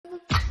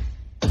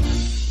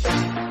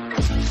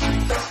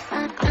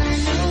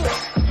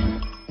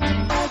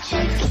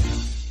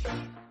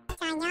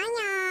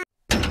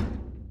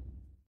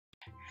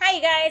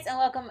guys, and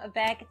welcome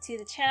back to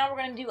the channel.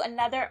 We're going to do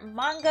another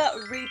manga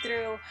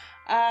read-through.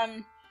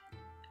 I'm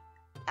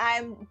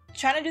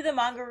trying to do the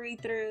manga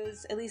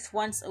read-throughs at least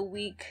once a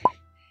week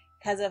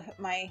because of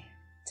my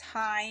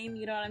time,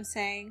 you know what I'm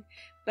saying?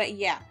 But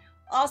yeah,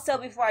 also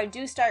before I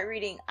do start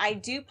reading, I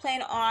do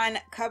plan on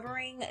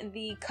covering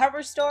the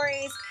cover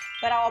stories,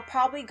 but I'll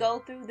probably go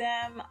through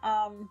them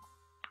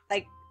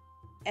like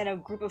in a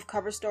group of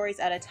cover stories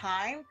at a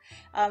time.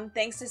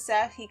 Thanks to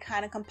Seth, he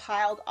kind of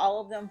compiled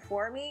all of them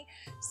for me.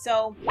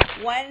 So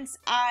once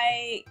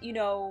I,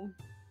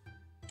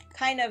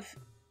 kind of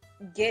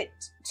get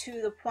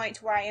to the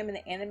point where I am in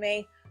the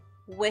anime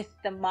with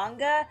the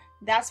manga,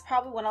 that's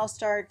probably when I'll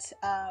start,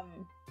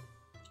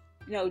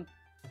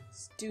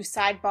 do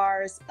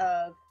sidebars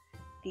of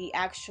the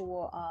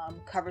actual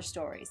cover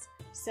stories.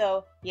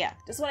 So yeah,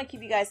 just want to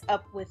keep you guys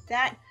up with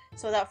that.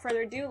 So without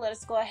further ado, let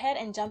us go ahead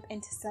and jump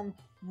into some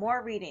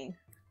more reading.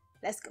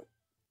 Let's go.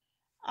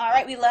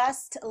 Alright, we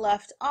last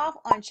left off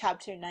on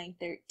chapter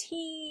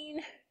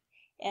 913,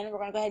 and we're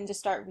going to go ahead and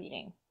just start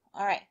reading.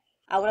 Alright,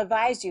 I would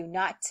advise you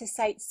not to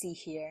sightsee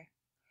here.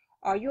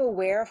 Are you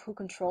aware of who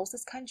controls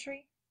this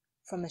country?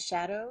 From the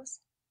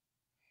shadows?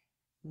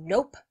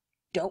 Nope,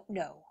 don't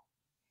know.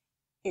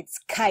 It's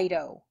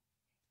Kaido,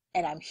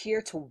 and I'm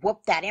here to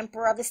whoop that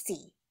Emperor of the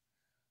Sea.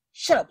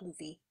 Shut up,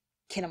 Luffy,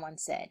 Kinemon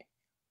said.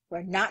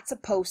 We're not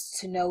supposed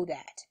to know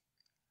that.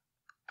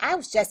 I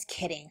was just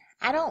kidding.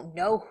 I don't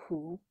know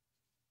who.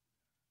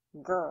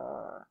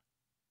 Grrr.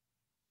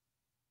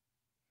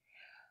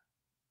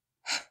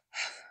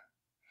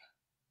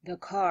 The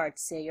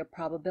cards say your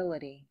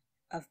probability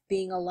of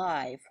being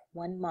alive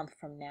 1 month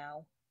from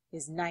now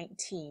is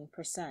 19%.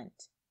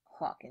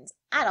 Hawkins,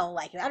 I don't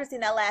like him. I've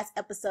seen that last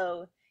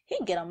episode. He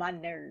can get on my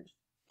nerves.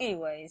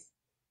 Anyways,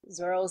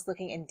 Zoro's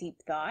looking in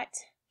deep thought.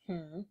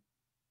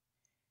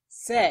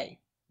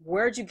 Say,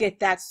 where'd you get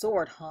that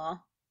sword, huh?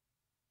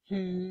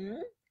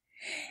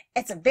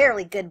 It's a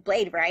very good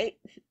blade, right?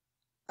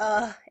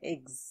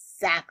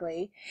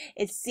 Exactly.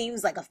 It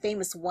seems like a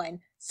famous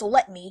one, so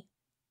let me...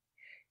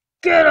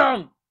 Get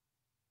him!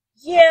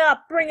 Yeah,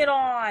 bring it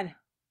on!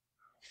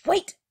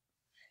 Wait!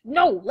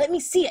 No, let me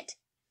see it!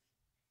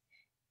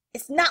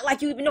 It's not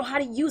like you even know how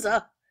to use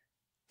a...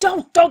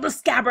 Don't throw the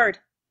scabbard!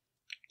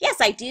 Yes,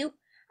 I do.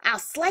 I'll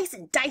slice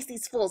and dice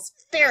these fools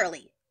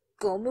fairly.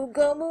 Gomu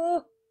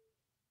gomu!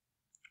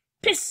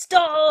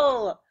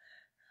 Pistol!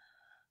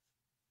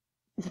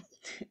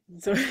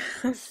 So,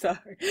 I'm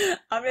sorry.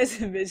 I'm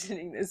just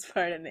envisioning this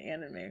part in the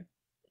anime.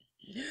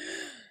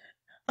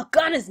 A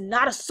gun is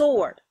not a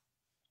sword.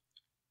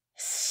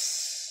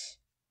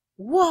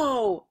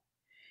 Whoa!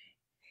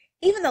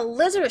 Even the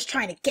lizard is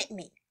trying to get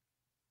me.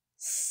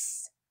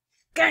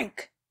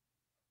 Gank!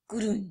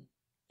 Gurun!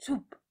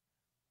 Swoop!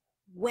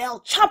 Well,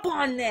 chop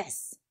on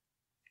this!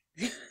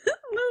 Luffy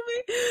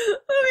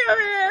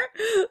over here!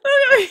 Look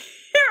over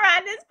here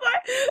on this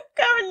part!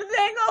 Covering the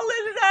dang old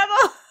lizard's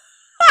eyeball!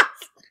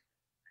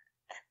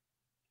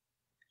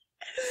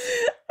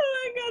 Oh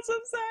my gosh,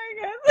 I'm sorry,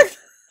 guys.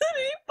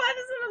 He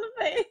punches him in the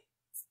face.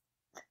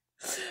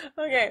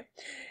 Okay.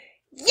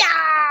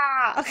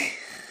 Yeah!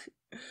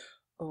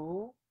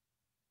 Oh,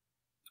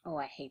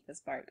 I hate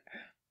this part.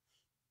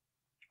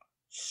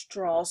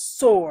 Straw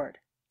sword.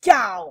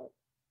 Yow!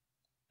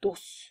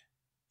 Dos.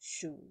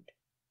 Shoot.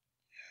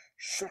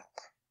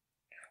 Shrunk.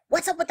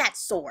 What's up with that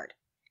sword?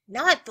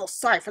 Now I feel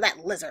sorry for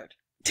that lizard.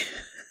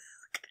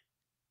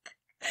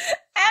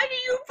 After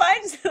you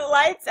punch the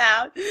lights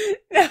out,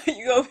 now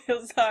you go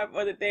feel sorry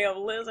for the damn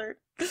lizard.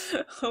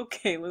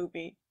 Okay,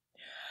 Luffy.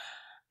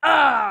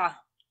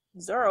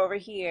 Zoro over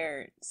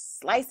here,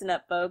 slicing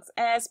up folks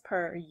as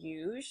per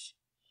usual.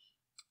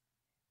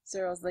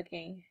 Zoro's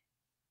looking.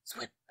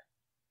 Swip.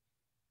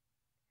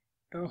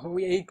 Oh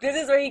yeah,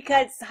 this is where he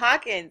cuts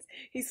Hawkins.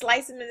 He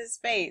sliced him in his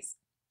face.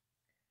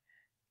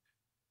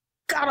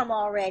 Got him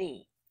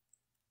already.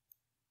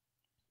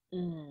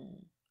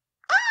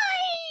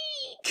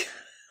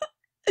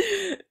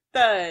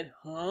 Thud,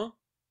 huh?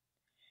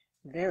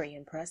 Very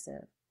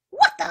impressive.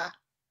 What the?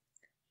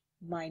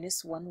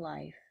 -1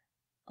 life.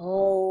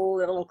 Oh,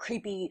 that little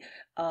creepy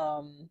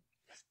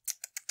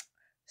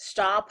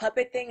straw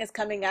puppet thing is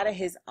coming out of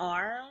his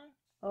arm.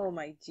 Oh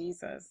my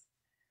Jesus.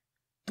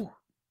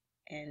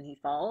 And he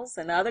falls,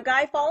 and the other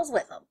guy falls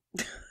with him.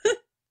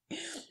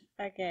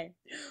 Okay.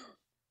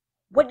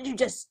 What did you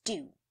just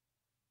do?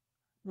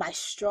 My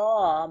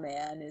straw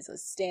man is a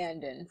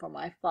stand-in for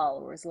my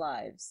followers'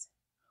 lives.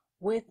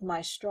 With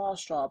my straw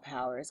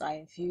powers, I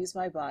infuse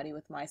my body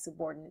with my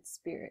subordinate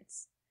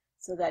spirits,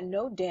 so that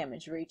no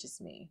damage reaches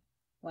me.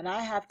 When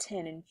I have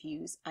 10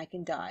 infused, I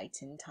can die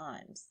 10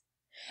 times.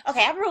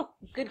 Okay, I have a real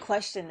good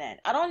question then.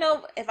 I don't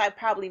know if I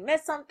probably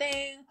missed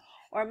something,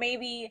 or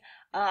maybe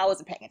I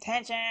wasn't paying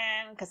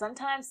attention, because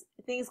sometimes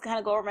things kind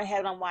of go over my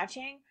head when I'm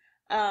watching.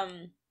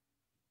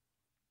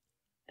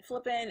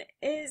 Flippin',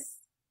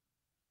 is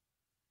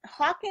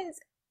Hawkins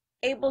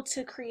able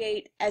to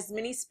create as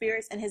many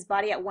spirits in his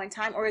body at one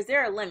time, or is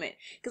there a limit?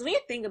 Because when you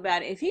think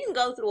about it, if he can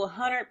go through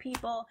 100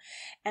 people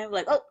and be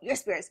like, oh, your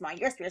spirit's mine,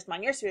 your spirit's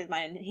mine, your spirit's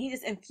mine, and he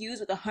just infused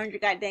with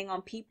 100 goddamn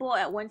on people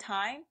at one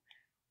time,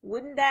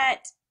 wouldn't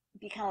that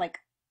be kind of like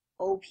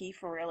OP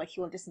for real? Like he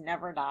will just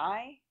never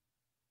die?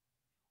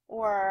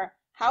 Or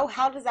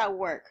how does that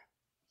work?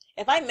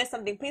 If I missed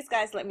something, please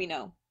guys let me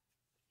know.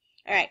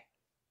 All right,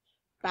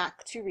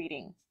 back to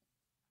reading.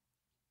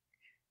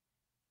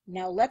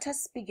 Now let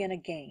us begin a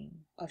game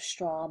of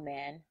straw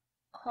man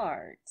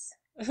cards.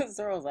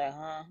 Zoro's like,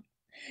 huh?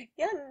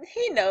 Yeah,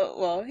 he know.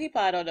 Well, he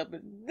probably don't know,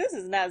 but this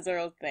is not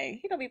Zoro's thing.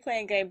 He don't be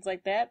playing games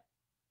like that.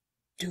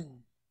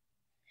 Doom.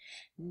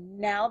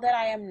 Now that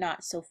I am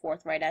not so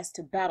forthright as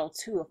to battle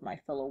two of my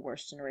fellow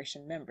Worst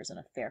Generation members in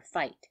a fair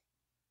fight.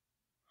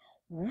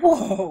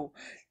 Whoa!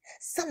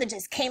 Something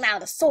just came out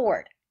of the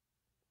sword.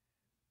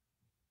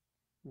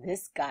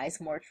 This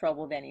guy's more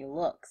trouble than he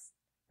looks,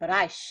 but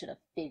I should have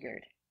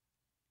figured.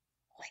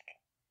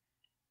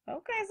 Like,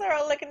 okay,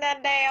 Zoro looking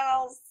that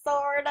damn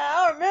sword.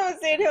 I don't remember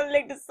seeing him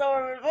lick the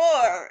sword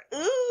before.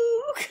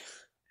 Ooh.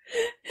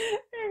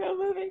 There you go,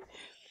 movie.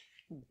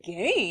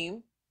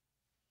 Game?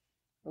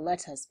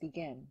 Let us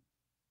begin.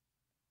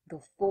 The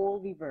full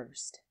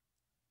reversed.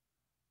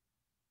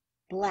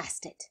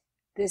 Blast it.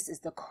 This is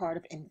the card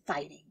of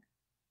infighting.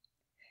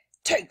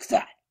 Take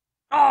that!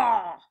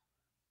 Ah!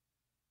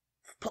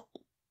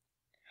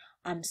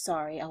 I'm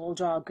sorry, I will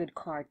draw a good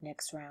card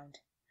next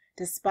round.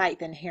 Despite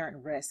the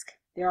inherent risk,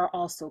 there are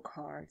also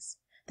cards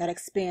that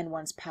expand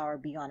one's power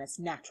beyond its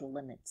natural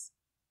limits.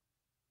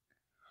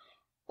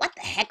 What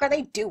the heck are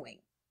they doing?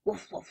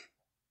 Woof woof.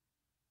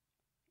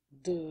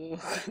 Duh.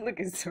 Look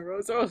at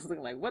Zoro. Zoro's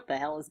looking like, what the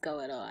hell is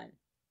going on?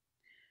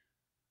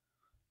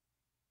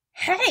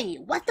 Hey,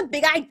 what's the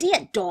big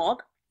idea,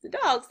 dog? The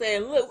dog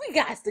saying, look, we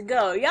got to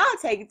go. Y'all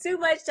taking too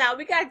much time.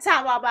 We got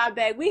time off our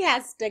back. We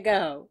has to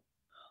go.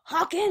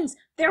 Hawkins,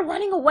 they're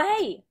running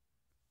away.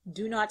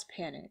 Do not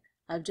panic.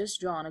 I've just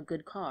drawn a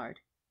good card.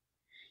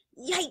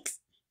 Yikes!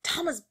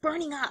 Tama's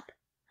burning up.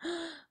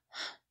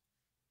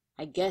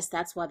 I guess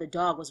that's why the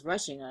dog was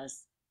rushing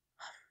us.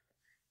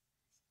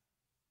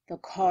 The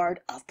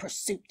card of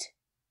pursuit.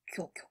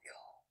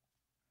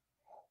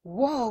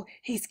 Whoa,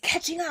 he's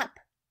catching up.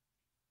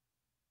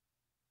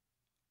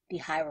 The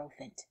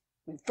Hierophant,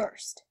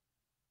 reversed.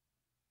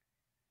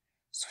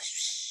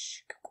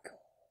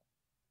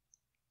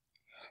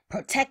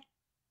 Protect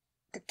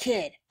the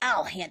kid.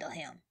 I'll handle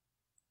him.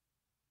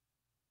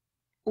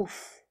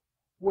 Oof,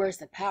 where's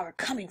the power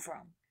coming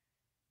from?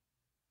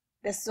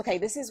 This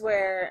is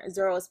where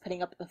Zoro is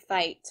putting up the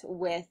fight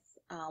with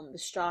the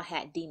Straw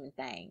Hat Demon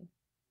thing.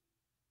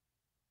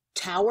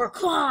 Tower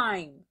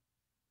climb!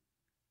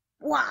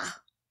 Wow!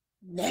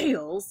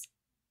 Nails!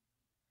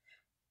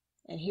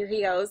 And here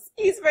he goes.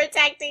 He's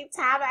protecting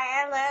Tama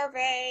and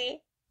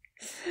Luffy.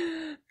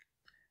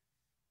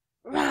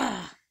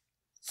 Rah!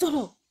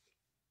 Zoro!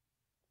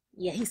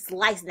 Yeah, he's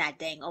slicing that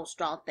dang old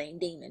straw thing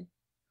demon.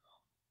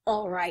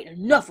 Alright,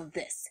 enough of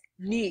this.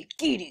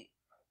 Nigiri!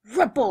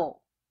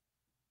 Ripple!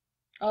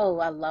 Oh,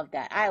 I love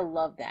that. I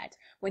love that.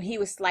 When he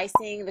was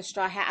slicing the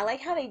straw hat, I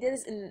like how they did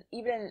this in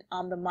even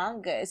the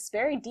manga. It's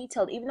very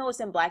detailed. Even though it's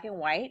in black and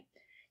white,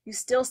 you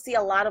still see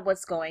a lot of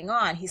what's going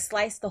on. He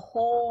sliced the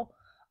whole,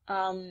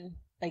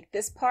 like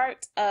this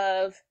part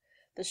of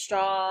the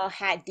straw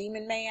hat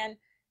demon man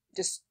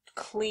just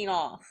clean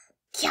off.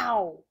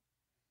 Kyow!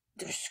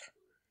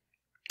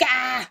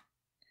 Gah!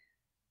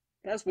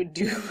 That's what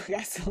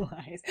that's the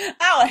lies.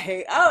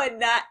 I would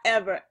not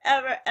ever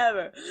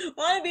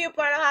want to be a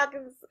part of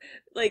Hawkins'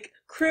 like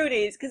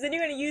crewnies, because then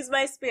you're gonna use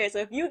my spirit. So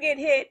if you get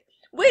hit,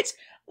 which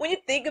when you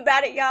think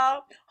about it,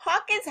 y'all,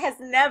 Hawkins has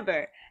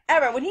never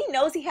ever, when he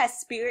knows he has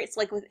spirits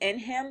like within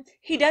him,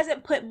 he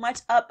doesn't put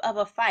much up of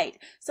a fight.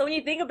 So when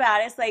you think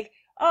about it, it's like,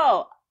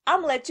 oh,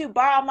 I'm gonna let you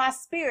borrow my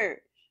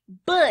spirit,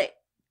 but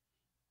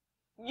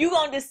you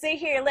gonna just sit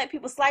here and let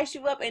people slice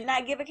you up and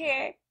not give a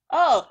care?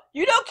 Oh,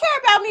 you don't care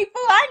about me,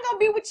 fool. I ain't gonna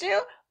be with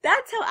you.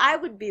 That's how I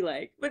would be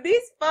like. But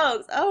these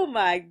folks, oh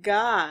my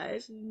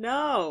gosh,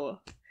 no.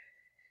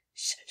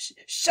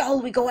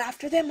 Shall we go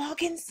after them,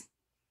 Hawkins?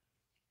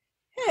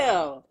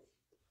 Hell,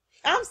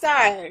 I'm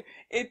sorry.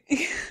 I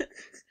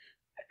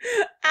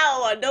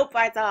don't want no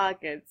parts of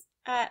Hawkins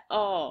at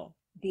all.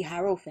 The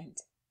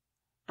Hierophant.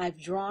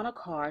 I've drawn a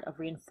card of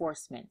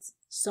reinforcements.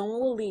 Someone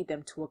will lead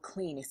them to a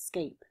clean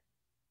escape.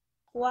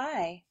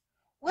 Why?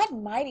 What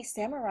mighty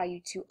samurai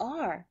you two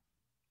are.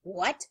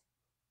 What?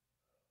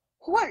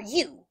 Who are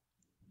you?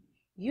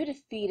 You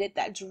defeated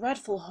that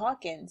dreadful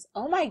Hawkins.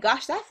 Oh my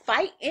gosh, that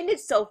fight ended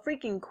so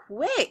freaking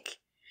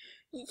quick.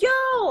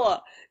 Yo,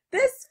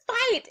 this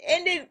fight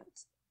ended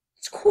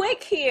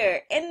quick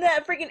here. In the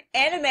freaking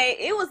anime,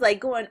 it was like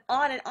going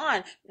on and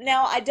on.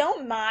 Now, I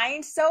don't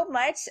mind so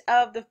much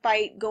of the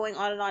fight going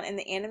on and on in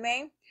the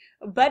anime,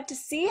 but to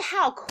see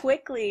how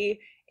quickly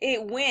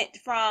it went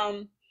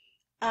from,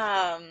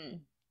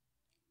 damn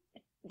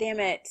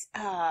it,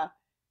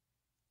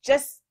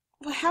 just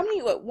how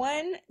many,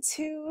 one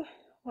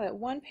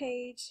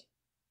page,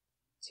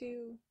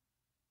 two,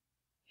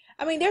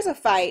 I mean, there's a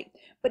fight,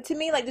 but to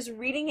me, like just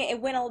reading it, it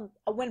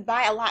went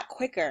by a lot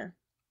quicker.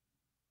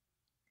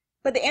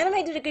 But the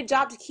anime did a good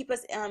job to keep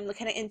us kind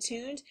of in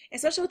tuned,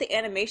 especially with the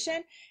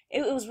animation.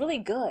 It was really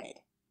good.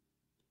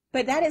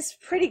 But that is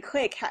pretty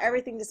quick how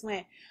everything just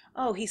went.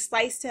 Oh, he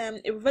sliced him.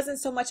 It wasn't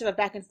so much of a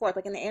back and forth.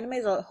 Like in the anime,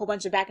 there's a whole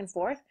bunch of back and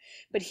forth.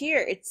 But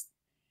here,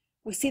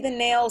 we see the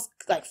nails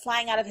like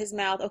flying out of his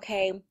mouth.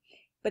 Okay,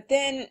 but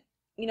then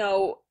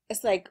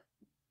it's like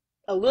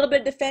a little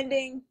bit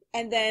defending,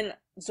 and then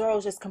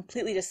Zoro just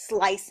completely just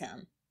slice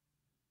him.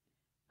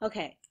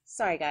 Okay,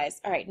 sorry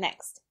guys. All right,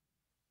 next.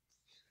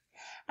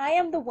 I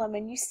am the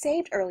woman you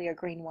saved earlier,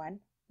 Green One.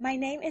 My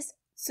name is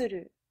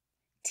Tsuru,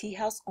 tea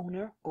house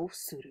owner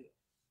Tsuru.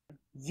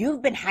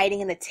 You've been hiding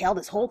in the tail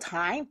this whole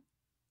time?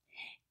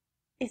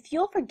 If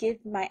you'll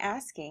forgive my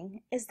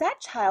asking, is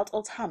that child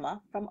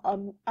Otama from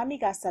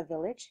Amigasa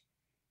village?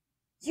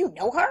 You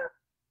know her?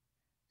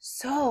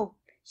 So,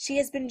 she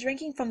has been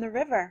drinking from the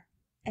river.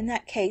 In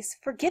that case,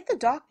 forget the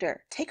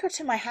doctor. Take her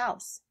to my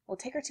house. Well,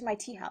 take her to my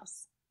tea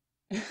house.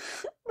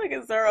 Look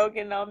at Zoro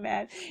getting all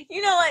mad.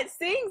 You know what?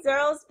 Seeing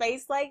Zoro's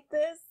face like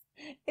this,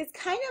 it's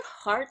kind of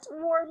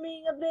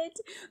heartwarming a bit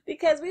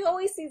because we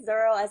always see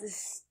Zoro as a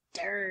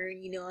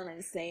stern, you know what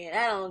I'm saying?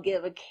 I don't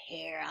give a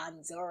care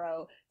on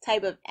Zoro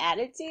type of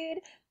attitude.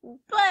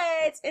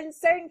 But in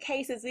certain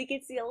cases, we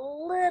can see a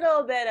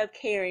little bit of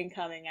caring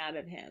coming out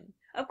of him.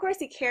 Of course,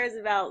 he cares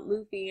about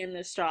Luffy and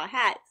the Straw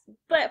Hats,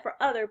 but for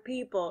other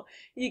people,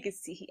 you can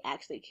see he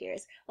actually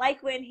cares.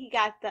 Like when he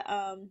got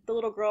the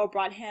little girl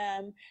brought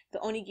him the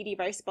onigiri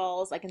rice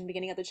balls, like in the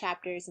beginning of the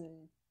chapters,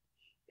 and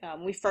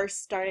we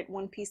first started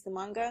One Piece the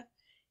manga,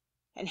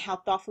 and how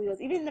thoughtful he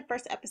was. Even in the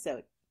first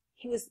episode,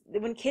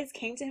 when kids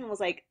came to him and was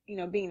like,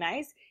 being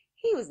nice,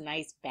 he was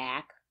nice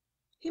back.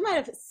 He might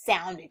have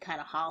sounded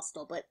kind of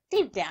hostile, but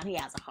deep down he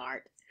has a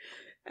heart.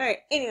 All right,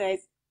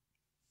 anyways.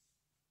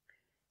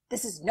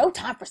 This is no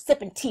time for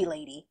sipping tea,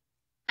 lady.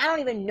 I don't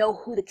even know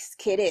who this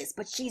kid is,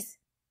 but she's...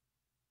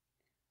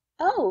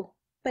 Oh,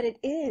 but it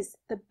is.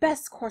 The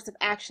best course of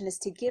action is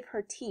to give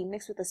her tea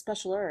mixed with a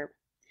special herb.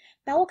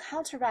 That will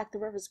counteract the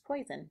river's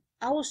poison.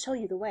 I will show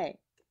you the way.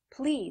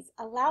 Please,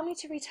 allow me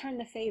to return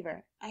the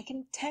favor. I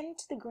can tend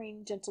to the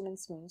green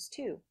gentleman's wounds,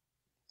 too.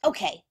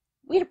 Okay,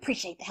 we'd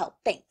appreciate the help,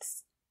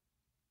 thanks.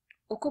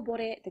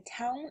 Okobore, the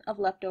town of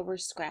leftover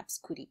scraps,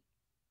 Kuri.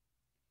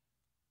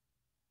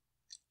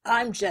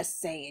 I'm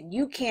just saying,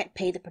 you can't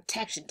pay the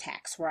protection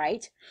tax,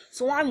 right?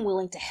 So I'm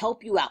willing to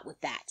help you out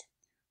with that.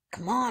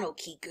 Come on,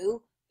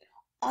 Okiku.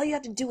 All you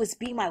have to do is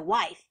be my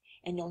wife,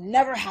 and you'll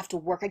never have to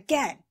work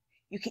again.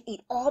 You can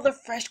eat all the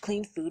fresh,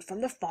 clean food from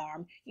the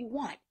farm you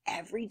want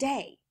every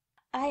day.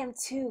 I am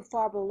too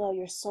far below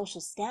your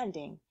social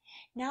standing.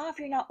 Now, if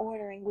you're not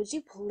ordering, would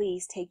you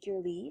please take your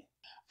leave?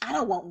 I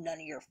don't want none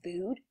of your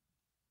food.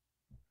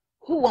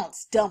 Who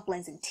wants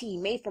dumplings and tea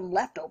made from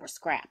leftover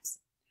scraps?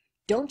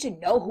 Don't you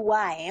know who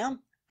I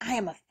am? I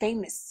am a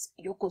famous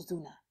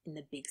yokozuna in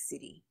the big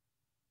city.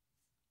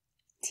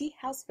 Tea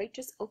house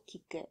waitress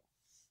Okiku.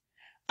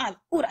 I'm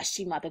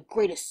Urashima, the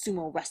greatest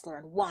sumo wrestler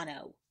in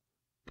Wano.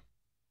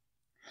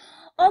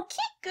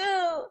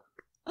 Okiku!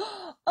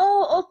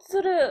 Oh,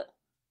 Otsuru!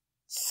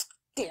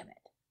 Damn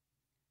it.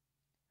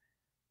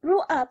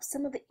 Brew up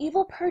some of the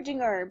evil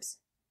purging herbs.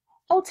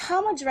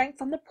 Otama drank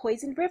from the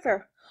poisoned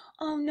river.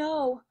 Oh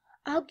no,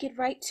 I'll get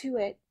right to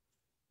it.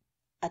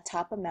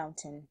 Atop a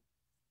mountain.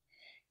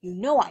 You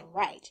know I'm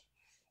right.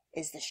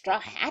 Is the Straw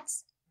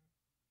Hats?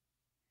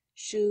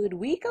 Should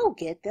we go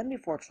get them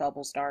before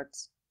trouble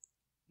starts?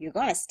 You're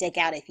gonna stick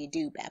out if you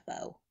do,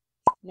 Beppo.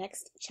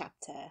 Next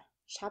chapter.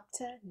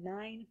 Chapter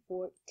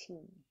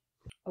 914.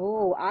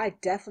 Oh, I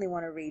definitely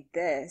want to read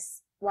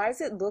this. Why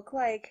does it look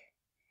like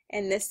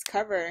in this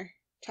cover?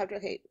 Chapter,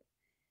 okay.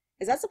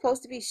 Is that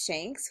supposed to be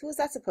Shanks? Who is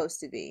that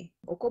supposed to be?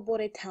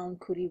 Okobore Town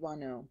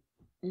Kuriwano.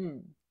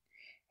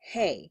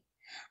 Hey,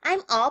 I'm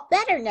all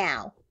better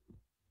now.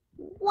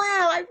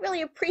 Wow, I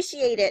really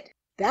appreciate it.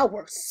 That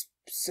works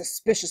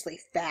suspiciously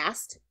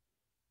fast.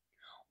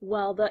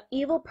 Well, the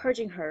evil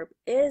purging herb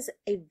is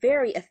a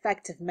very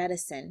effective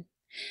medicine,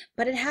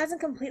 but it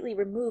hasn't completely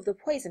removed the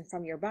poison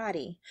from your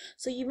body,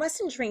 so you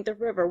mustn't drink the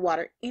river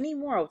water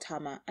anymore,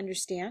 Otama,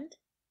 understand?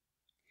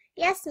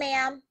 Yes,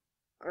 ma'am.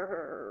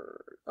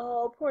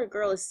 Oh, poor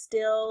girl is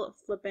still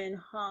flipping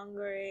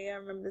hungry. I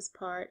remember this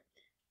part.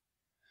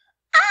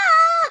 Ah!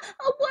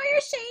 A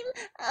warrior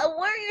shame! A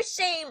warrior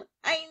shame!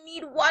 I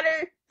need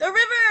water! The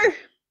river!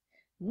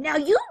 Now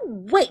you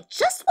wait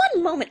just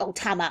one moment,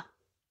 Otama.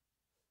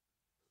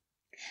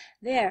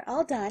 There,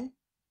 all done.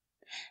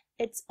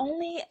 It's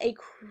only a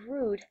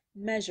crude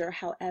measure,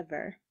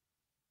 however.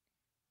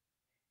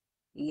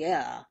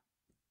 Yeah,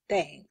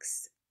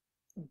 thanks.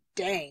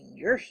 Dang,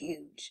 you're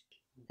huge.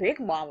 Big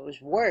Mom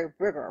was way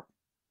bigger.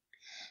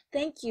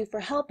 Thank you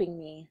for helping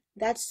me.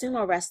 That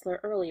sumo wrestler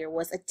earlier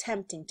was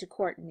attempting to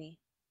court me.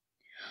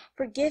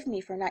 Forgive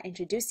me for not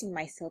introducing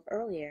myself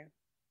earlier.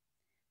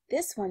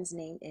 This one's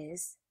name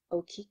is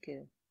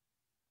Okiku.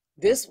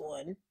 This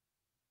one?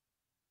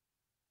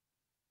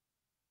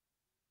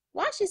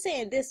 Why is she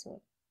saying this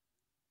one?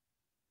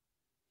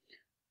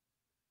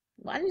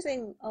 Why do you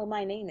say, oh,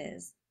 my name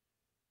is?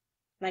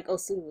 Like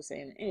Osuru was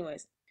saying.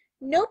 Anyways.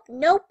 Nope,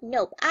 nope,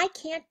 nope. I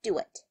can't do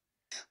it.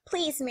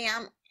 Please,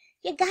 ma'am.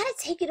 You gotta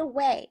take it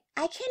away.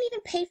 I can't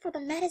even pay for the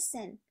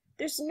medicine.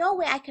 There's no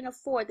way I can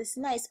afford this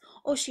nice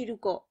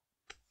oshiruko.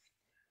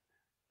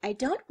 I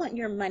don't want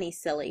your money,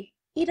 silly.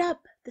 Eat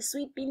up. The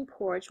sweet bean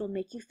porridge will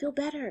make you feel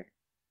better.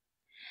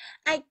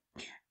 I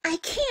I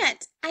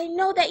can't. I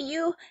know that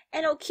you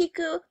and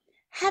Okiku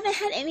haven't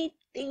had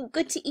anything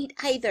good to eat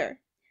either.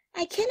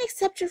 I can't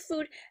accept your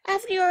food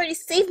after you already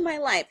saved my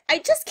life. I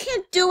just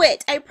can't do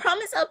it. I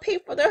promise I'll pay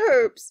for the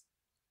herbs.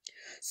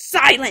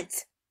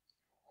 Silence!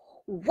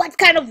 What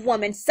kind of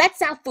woman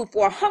sets out food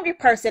for a hungry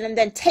person and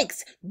then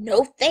takes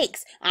no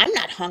thanks? I'm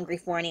not hungry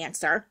for an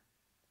answer.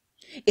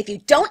 If you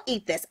don't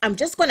eat this, I'm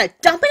just going to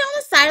dump it on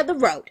the side of the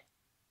road.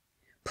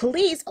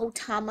 Please,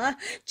 Otama,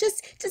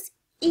 just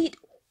eat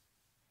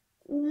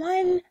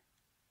one.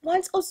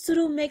 Once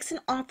Osuru makes an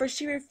offer,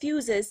 she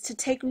refuses to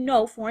take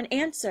no for an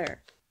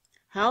answer.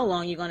 How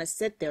long you going to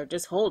sit there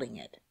just holding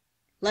it?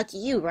 Lucky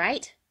you,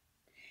 right?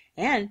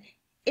 And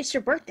it's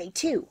your birthday,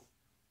 too.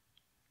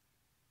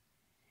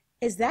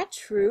 Is that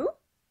true?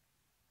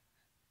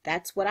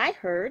 That's what I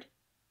heard.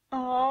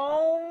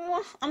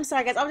 Oh, I'm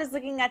sorry, guys. I was just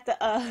looking at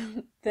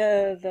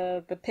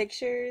the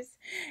pictures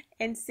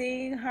and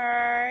seeing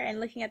her and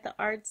looking at the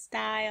art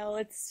style.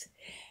 It's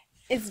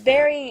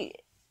very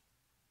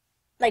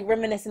like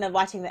reminiscent of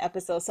watching the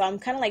episode. So I'm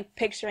kind of like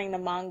picturing the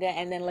manga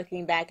and then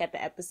looking back at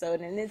the episode,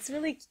 and it's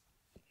really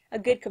a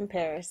good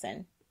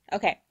comparison.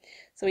 Okay,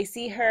 so we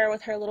see her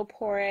with her little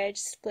porridge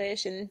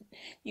splish, and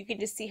you can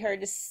just see her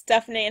just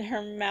stuffing it in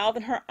her mouth,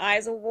 and her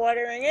eyes are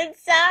watering.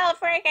 It's so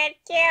freaking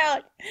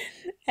cute.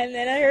 And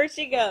then here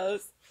she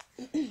goes.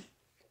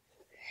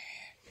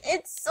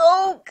 It's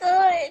so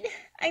good.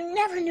 I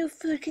never knew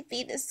food could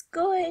be this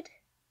good.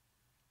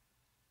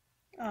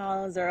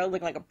 Oh, Zoro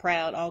looking like a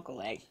proud uncle.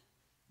 Like,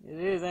 it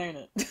is,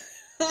 ain't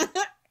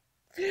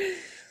it?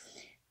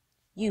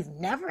 You've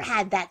never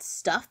had that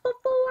stuff before?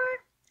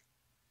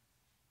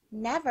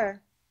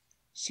 Never.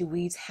 She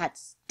weaves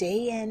hats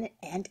day in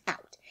and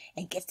out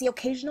and gets the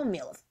occasional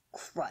meal of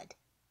crud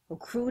or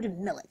crude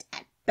millet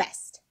at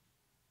best.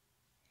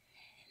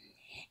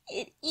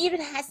 It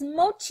even has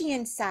mochi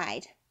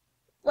inside.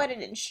 What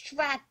an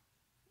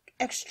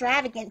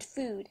extravagant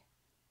food.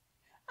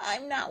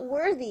 I'm not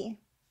worthy.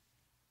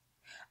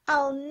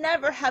 I'll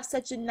never have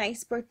such a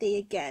nice birthday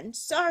again.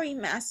 Sorry,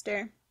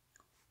 master.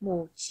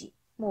 Mochi,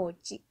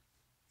 mochi.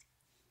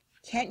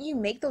 Can't you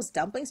make those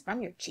dumplings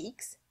from your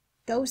cheeks?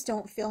 Those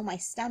don't fill my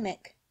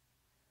stomach.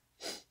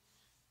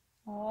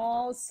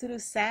 Oh,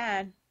 Suru's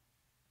sad.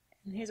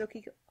 And here's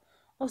Okiku.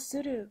 Oh,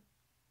 Suru.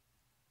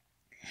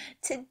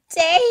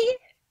 Today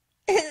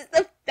is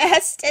the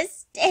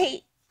bestest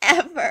day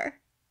ever.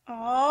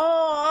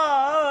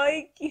 Oh,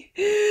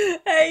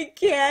 I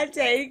can't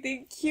take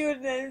the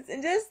cuteness.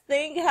 And just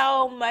think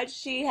how much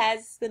she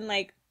has been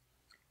like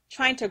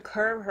trying to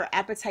curb her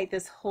appetite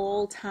this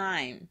whole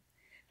time.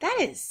 That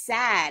is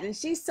sad. And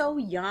she's so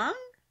young.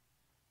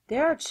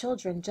 There are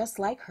children just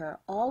like her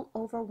all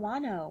over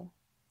Wano.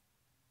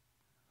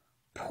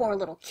 Poor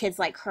little kids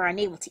like her are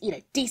unable to eat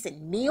a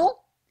decent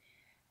meal.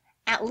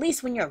 At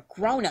least when you're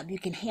grown up, you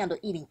can handle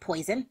eating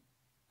poison.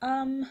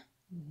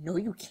 No,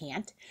 you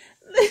can't.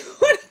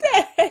 What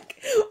the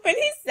heck? When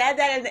he said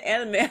that in the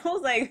anime, I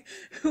was like,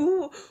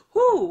 who,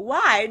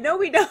 why? No,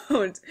 we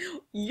don't.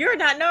 You're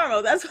not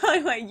normal. That's why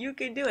I'm like, you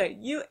can do it.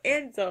 You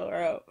and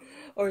Zoro,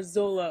 or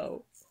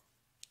Zolo.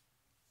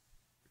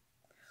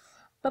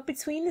 But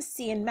between the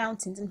sea and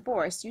mountains and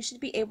forests, you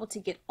should be able to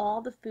get all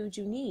the food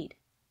you need.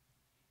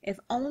 If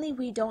only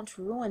we don't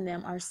ruin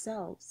them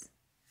ourselves.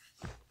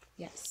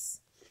 Yes.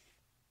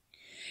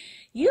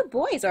 You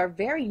boys are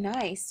very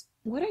nice.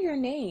 What are your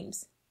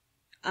names?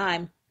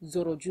 I'm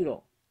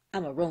Zorojuro.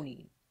 I'm a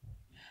Ronin.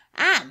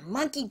 I'm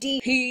Monkey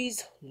D.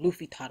 He's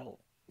Luffy Taro.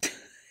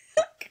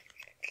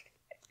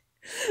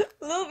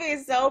 Luffy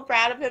is so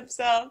proud of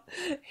himself.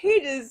 He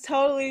just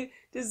totally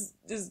just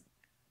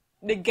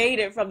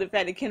negated from the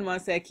fact that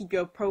Kinemon said keep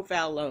your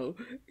profile low.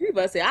 He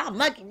must say, I'm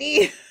Monkey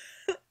D.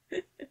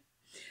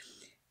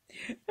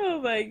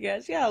 Oh my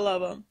gosh, yeah, I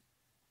love him.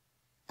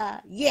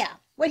 Yeah,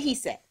 what he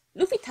said.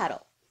 Luffy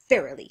Taro.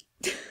 Verily.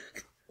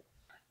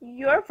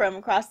 You're from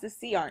across the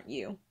sea, aren't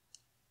you?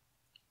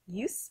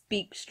 You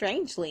speak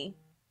strangely.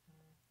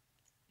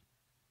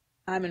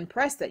 I'm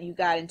impressed that you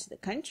got into the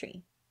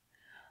country.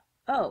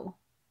 Oh,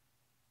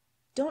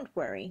 don't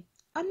worry.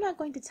 I'm not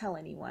going to tell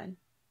anyone.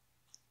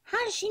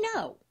 How does she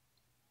know?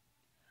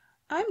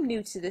 I'm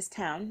new to this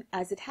town,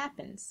 as it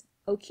happens.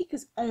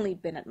 Okiku's only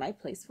been at my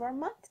place for a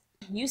month.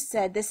 You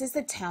said this is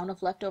the town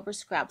of leftover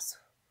scraps.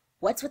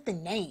 What's with the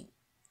name?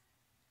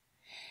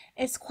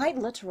 It's quite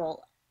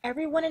literal.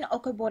 Everyone in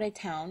Okobore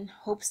town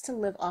hopes to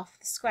live off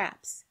the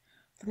scraps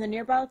from the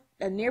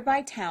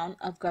nearby town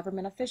of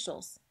government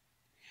officials.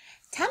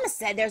 Tama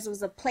said there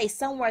was a place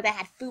somewhere that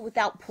had food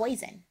without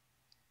poison.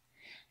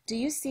 Do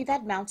you see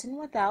that mountain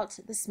without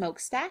the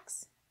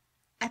smokestacks?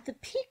 At the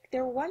peak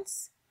there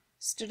once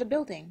stood a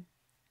building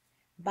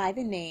by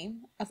the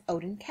name of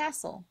Odin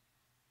Castle.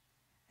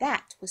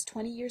 was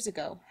 20 years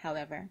ago,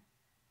 however.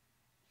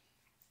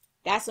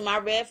 That's when my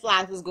red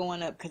flags was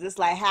going up, because it's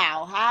like,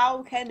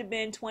 how can it have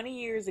been 20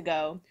 years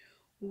ago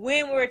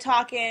when we were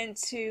talking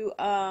to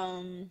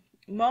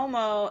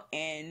Momo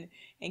and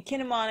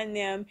Kinemon and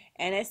them,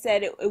 and it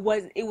said it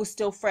was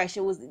still fresh.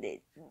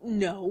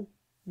 No,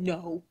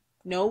 no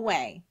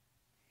way.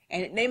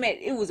 And they made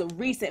it was a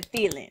recent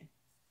feeling.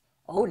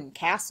 Odin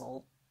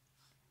Castle.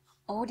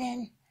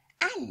 Odin?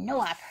 I know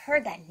I've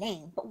heard that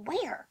name, but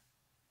where?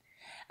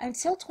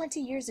 Until 20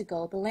 years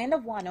ago, the land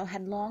of Wano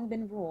had long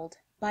been ruled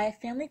by a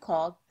family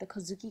called the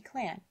Kozuki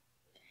clan.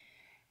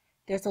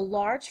 There's a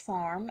large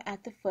farm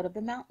at the foot of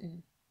the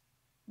mountain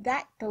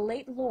that the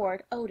late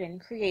Lord Odin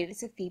created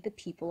to feed the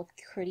people with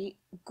pretty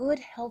good,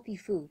 healthy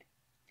food.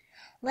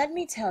 Let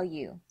me tell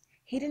you,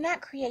 he did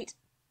not create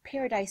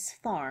Paradise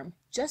Farm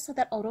just so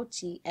that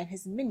Orochi and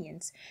his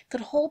minions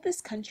could hold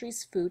this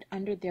country's food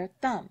under their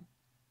thumb.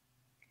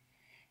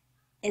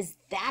 Is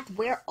that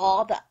where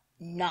all the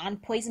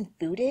non-poison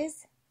food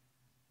is?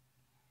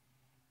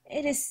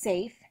 It is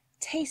safe,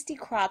 tasty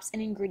crops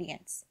and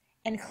ingredients,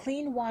 and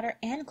clean water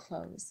and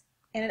clothes,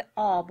 and it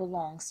all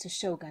belongs to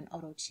Shogun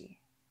Orochi.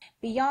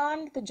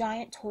 Beyond the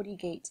giant torii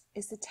gate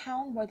is the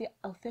town where the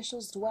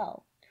officials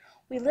dwell.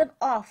 We live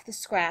off the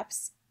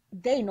scraps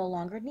they no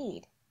longer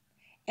need,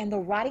 and the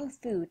rotting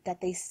food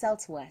that they sell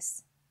to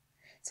us.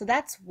 So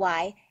that's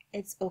why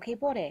it's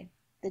Okebore,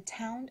 the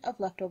town of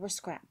leftover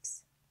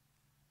scraps.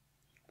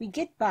 We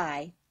get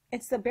by.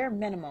 It's the bare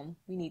minimum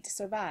we need to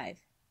survive.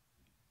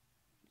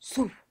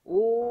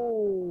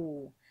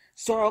 Oh,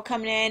 Zoro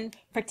coming in,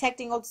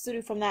 protecting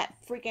Otsuru from that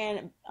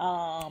freaking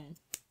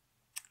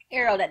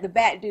arrow that the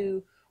Bat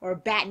dude, or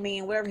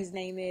Batman, whatever his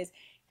name is,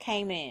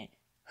 came in.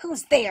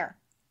 Who's there?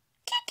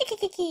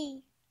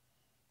 Kiki.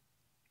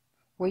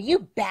 Were you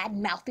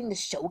bad-mouthing the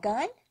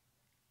Shogun?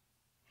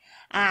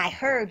 I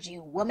heard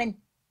you, woman.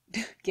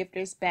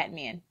 Gifter's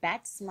Batman.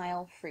 Bat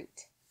smile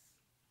fruit.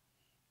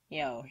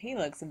 Yo, he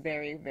looks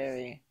very,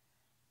 very...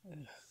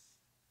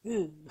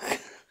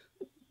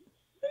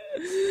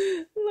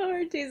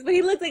 Lord Jesus. But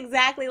he looks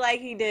exactly like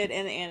he did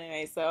in the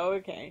anime, so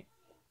okay.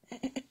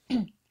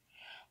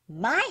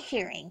 My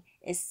hearing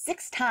is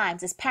 6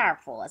 times as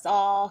powerful as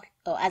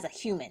a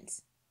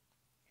human's.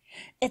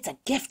 It's a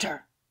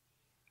gifter.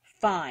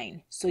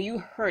 Fine, so you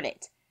heard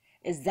it.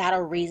 Is that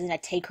a reason to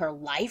take her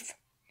life?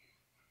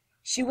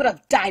 She would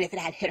have died if it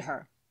had hit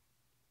her.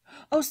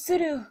 Oh,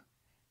 Suru,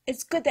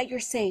 it's good that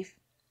you're safe.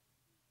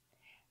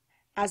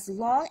 As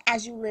long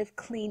as you live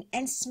clean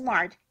and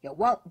smart, you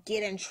won't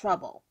get in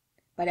trouble.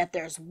 But if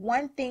there's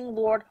one thing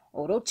Lord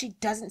Orochi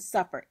doesn't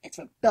suffer, it's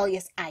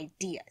rebellious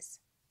ideas.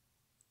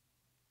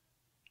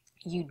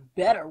 You'd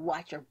better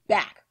watch your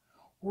back.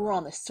 We're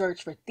on the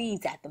search for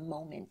thieves at the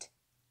moment.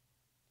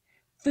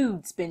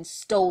 Food's been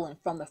stolen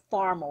from the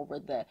farm over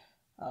the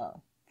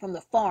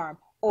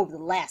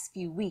last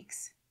few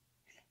weeks.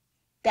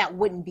 That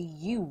wouldn't be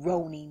you,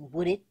 Ronin,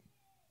 would it?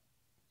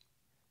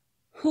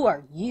 Who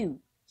are you?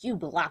 You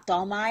blocked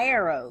all my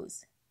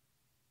arrows.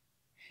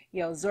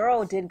 Yo,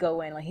 Zoro did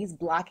go in, like he's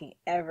blocking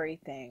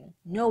everything.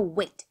 No,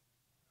 wait.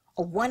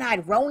 A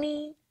one-eyed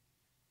Ronin?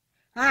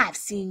 I've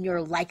seen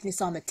your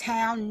likeness on the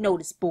town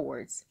notice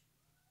boards.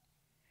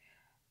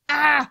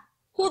 Ah,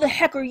 who the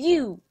heck are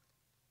you?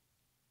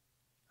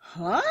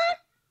 Huh?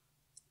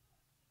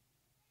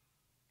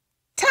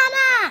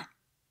 Tama!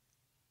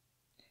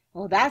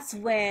 Well, that's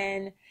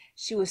when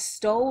she was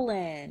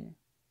stolen.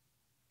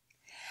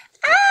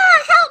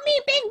 Ah, help me,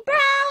 big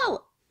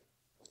bro!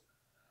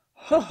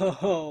 Ho ho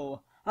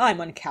ho, I'm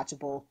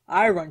uncatchable.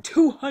 I run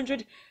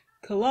 200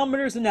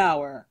 kilometers an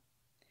hour.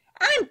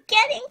 I'm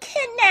getting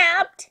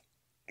kidnapped.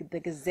 The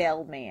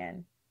gazelle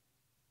man.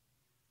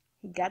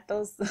 He got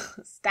those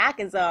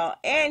stockings on,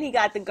 and he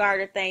got the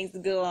garter things to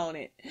go on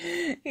it.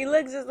 He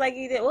looks just like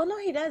he did. Well, no,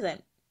 he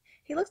doesn't.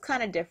 He looks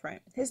kind of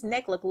different. His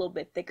neck look a little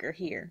bit thicker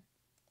here.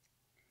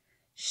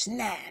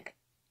 Snag.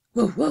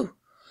 Woo woo.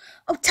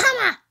 Oh,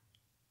 Tama!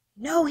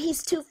 No,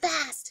 he's too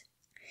fast.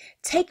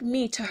 Take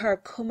me to her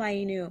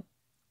Kumainu.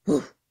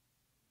 Woo.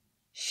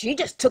 She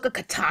just took a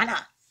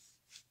katana.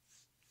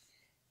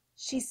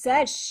 She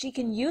said she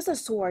can use a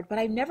sword, but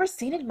I've never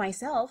seen it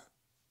myself.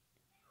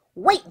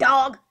 Wait,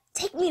 dog!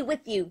 Take me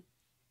with you.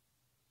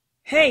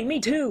 Hey, me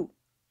too.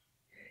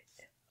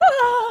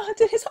 Ah,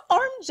 did his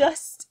arm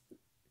just...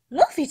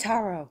 Luffy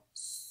Taro.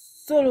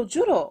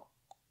 Sorojuro.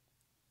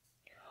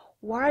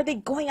 Why are they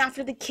going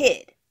after the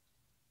kid?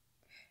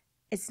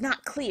 It's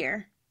not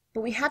clear,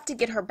 but we have to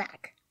get her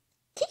back.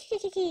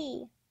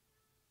 Kiki.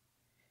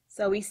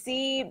 So we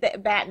see the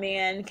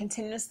Batman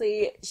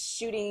continuously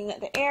shooting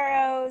the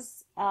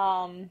arrows.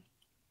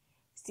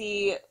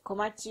 See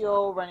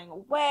Komachio running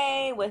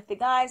away with the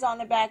guys on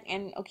the back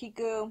and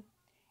Okiku.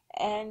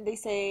 And they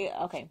say,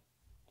 okay.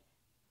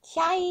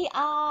 Kia.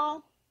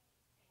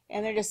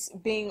 And they're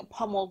just being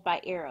pummeled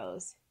by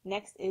arrows.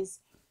 Next is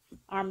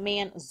our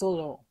man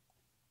Zoro.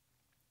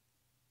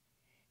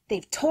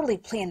 They've totally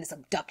planned this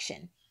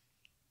abduction.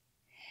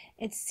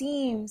 It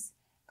seems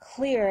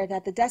clear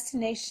that the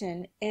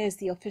destination is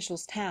the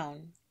official's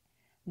town.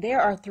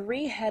 There are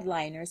 3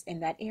 headliners in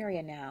that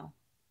area now: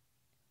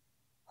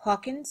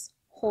 Hawkins,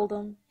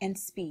 Hold'em, and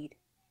Speed,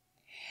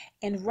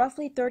 and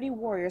roughly 30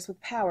 warriors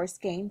with powers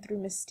gained through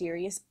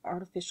mysterious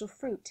artificial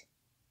fruit.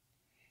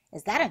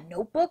 Is that a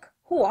notebook?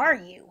 Who are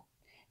you?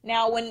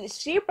 Now, when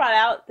she brought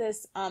out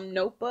this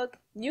notebook,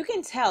 you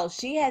can tell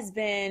she has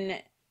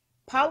been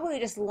probably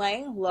just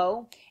laying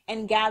low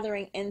and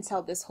gathering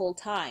intel this whole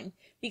time,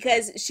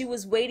 because she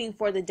was waiting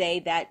for the day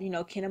that,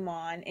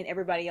 Kinemon and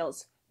everybody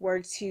else were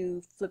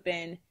to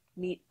flippin'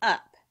 meet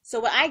up. So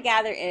what I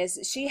gather is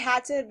she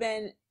had to have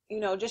been,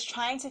 just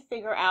trying to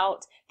figure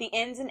out the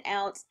ins and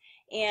outs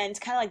and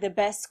kind of like the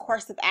best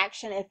course of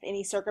action if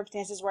any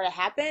circumstances were to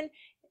happen,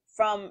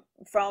 from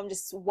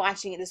just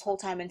watching it this whole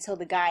time until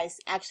the guys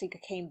actually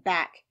came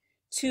back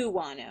to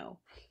Wano.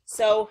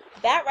 So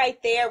that right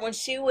there, when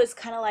she was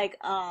kind of like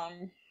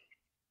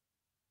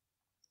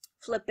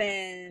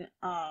flipping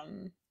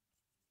kind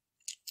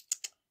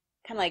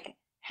of like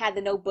had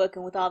the notebook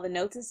and with all the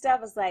notes and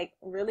stuff, it's like,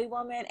 really,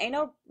 woman? Ain't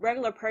no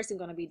regular person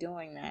gonna be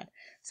doing that.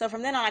 So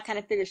from then on, I kind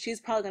of figured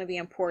she's probably gonna be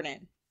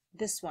important.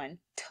 This one,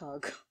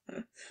 Tug,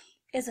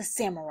 is a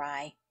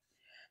samurai.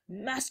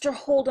 Master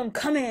Hold'em,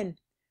 come in.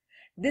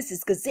 This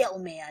is Gazelle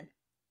Man.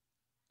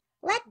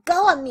 Let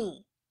go of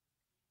me.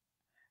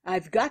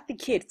 I've got the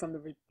kid from the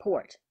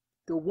report,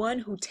 the one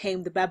who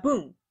tamed the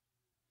baboon.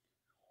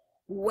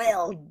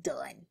 Well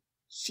done.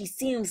 She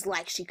seems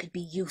like she could be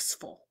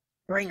useful.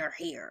 Bring her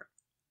here.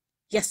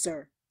 Yes,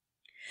 sir.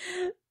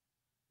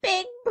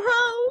 Big Bro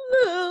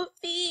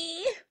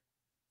Luffy.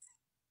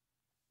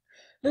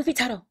 Luffy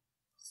Taro,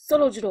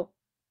 Solojuro,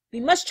 we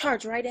must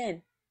charge right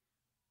in.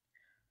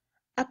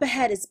 Up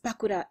ahead is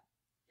Bakura,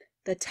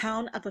 the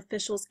town of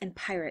officials and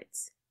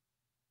pirates.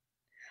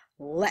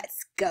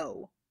 Let's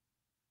go.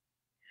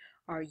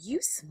 Are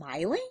you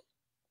smiling?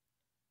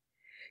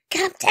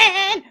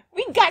 Captain!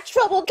 We got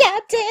trouble,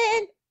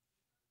 Captain!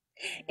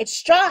 It's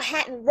Straw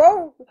Hat and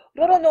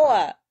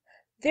Roronoa.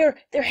 They're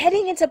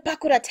heading into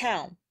Bakura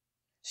town.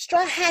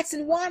 Straw Hat's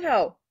in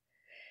Wano.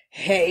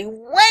 Hey,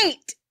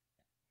 wait!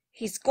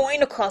 He's going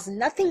to cause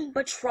nothing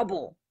but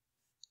trouble.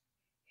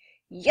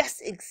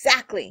 Yes,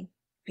 exactly.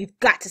 We've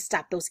got to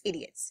stop those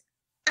idiots.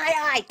 Aye,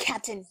 aye,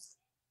 Captain.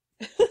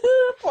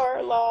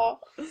 Poor Law.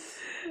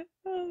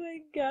 Oh my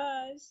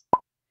gosh.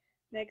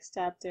 Next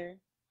chapter.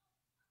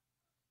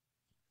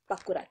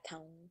 Bakura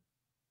Town.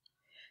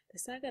 The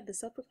saga of the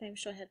self-proclaimed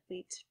Straw Hat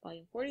Fleet,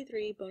 Volume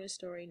 43, bonus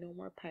story, No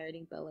More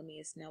Pirating. Bellamy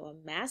is now a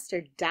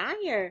master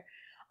dyer.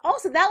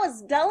 Also, that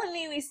was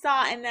Bellamy we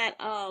saw in that,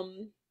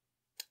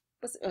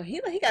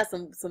 he got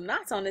some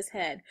knots on his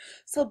head.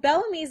 So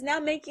Bellamy is now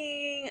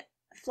making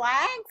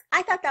flags?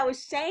 I thought that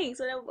was Shang,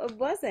 so it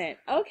wasn't.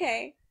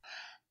 Okay.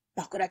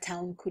 Bakura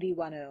Town,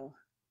 Kuriwano.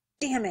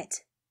 Damn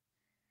it.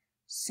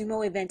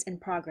 Sumo event in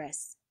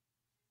progress.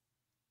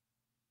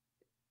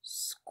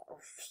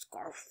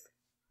 Scarf.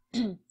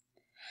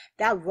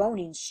 That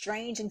Ronin's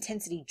strange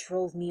intensity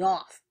drove me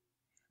off.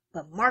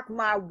 But mark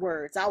my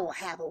words, I will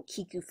have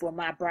Okiku for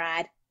my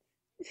bride.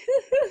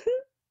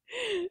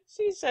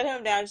 She shut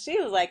him down. She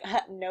was like,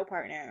 no,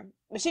 partner.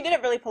 But she did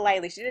it really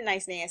politely. She did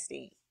nice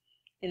nasty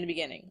in the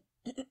beginning.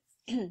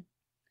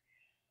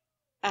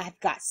 I've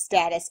got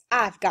status.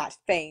 I've got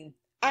fame.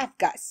 I've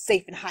got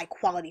safe and high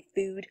quality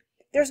food.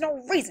 There's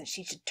no reason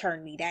she should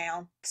turn me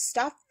down.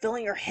 Stop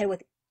filling your head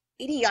with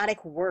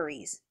idiotic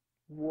worries.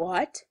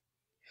 What?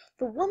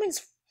 The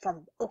woman's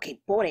from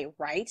Okebore,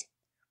 right?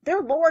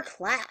 They're lower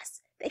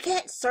class. They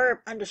can't serve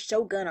under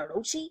Shogun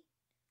Orochi.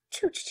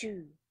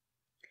 Choo-choo.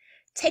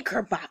 Take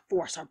her by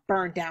force or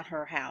burn down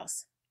her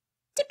house.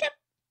 Tip-tip.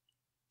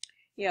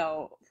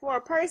 Yo, for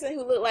a person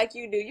who look like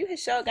you do, you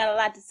sure got a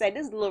lot to say.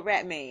 This is a little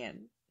rat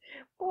man.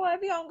 Boy,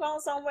 if you don't go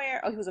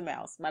somewhere. Oh, he was a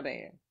mouse. My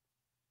bad.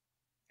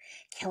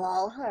 Kill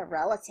all her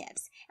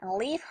relatives and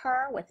leave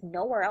her with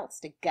nowhere else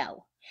to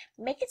go.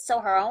 Make it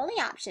so her only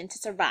option to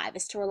survive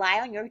is to rely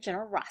on your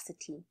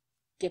generosity.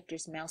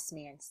 Gifter's mouse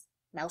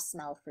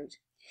smell fruit.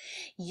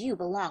 You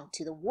belong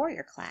to the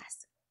warrior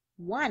class.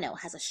 Wano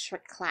has a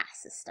strict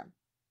class system.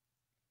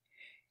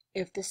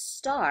 If the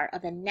star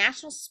of the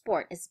national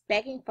sport is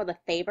begging for the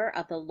favor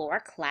of the lower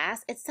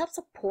class, it sets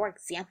a poor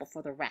example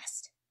for the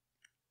rest.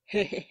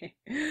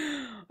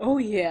 Oh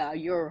yeah,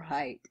 you're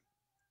right.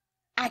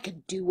 I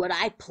can do what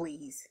I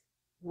please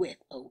with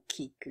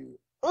Okiku.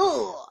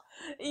 Ugh!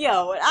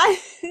 Yo,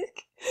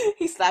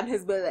 he slapped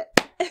his butt.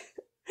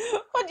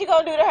 What you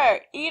gonna do to her?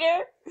 Eat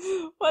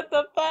her? What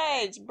the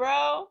fudge,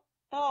 bro?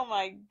 Oh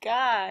my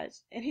gosh.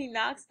 And he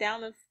knocks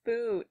down the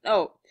food.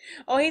 Oh,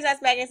 he's not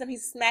smacking something,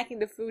 he's smacking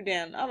the food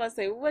down. I'm gonna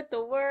say, what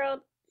the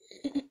world?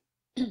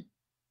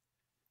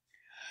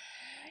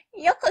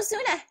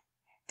 Yokozuna,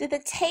 did the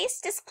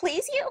taste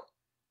displease you?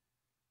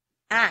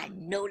 I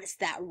noticed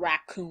that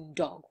raccoon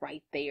dog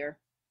right there.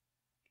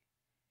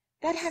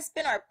 That has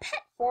been our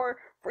pet for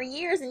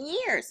years and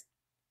years.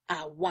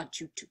 I want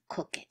you to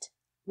cook it.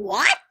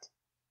 What?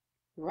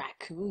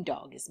 Raccoon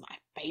dog is my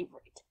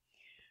favorite.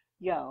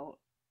 Yo,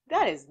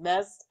 that is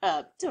messed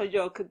up. Tell you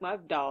to cook my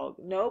dog.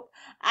 Nope.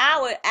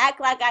 I would act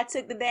like I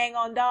took the dang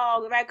on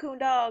dog, the raccoon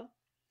dog.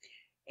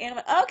 And I'm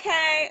like,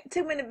 okay,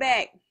 took him in the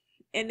back.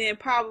 And then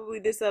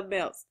probably did something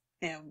else.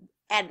 And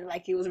acted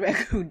like he was a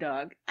raccoon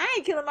dog. I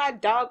ain't killing my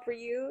dog for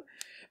you.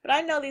 But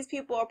I know these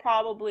people are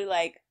probably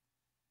like,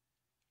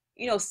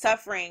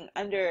 suffering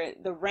under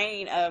the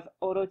reign of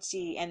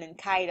Orochi and then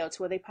Kaido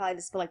to where they probably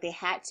just feel like they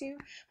had to.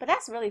 But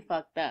that's really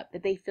fucked up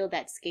that they feel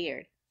that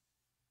scared.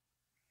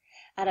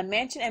 At a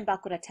mansion in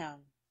Bakura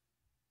Town.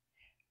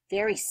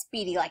 Very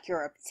speedy like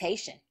your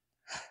reputation.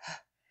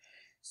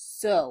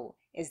 So,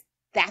 is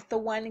that the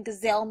one,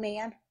 Gazelle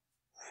Man?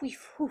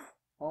 Whew.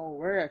 Oh,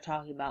 we're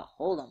talking about,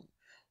 hold on.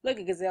 Look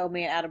at Gazelle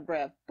Man out of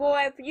breath.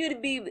 Boy, for you to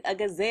be a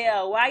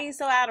gazelle, why are you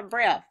so out of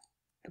breath?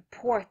 The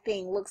poor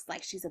thing looks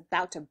like she's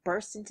about to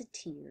burst into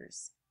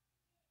tears.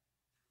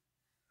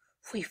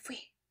 Whew.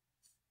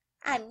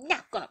 I'm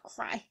not gonna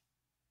cry.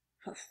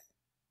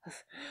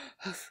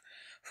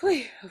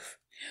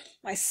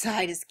 My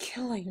side is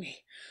killing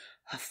me.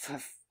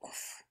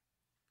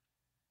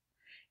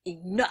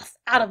 Enough!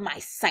 Out of my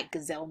sight,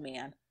 Gazelle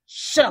Man.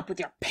 Shut up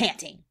with your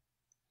panting.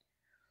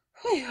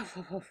 He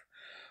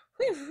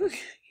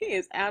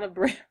is out of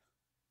breath.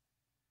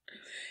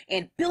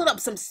 And build up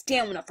some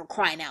stamina for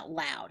crying out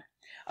loud.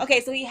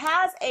 Okay, so he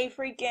has a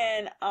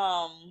freaking,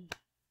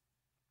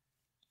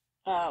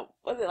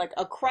 what's it, like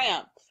a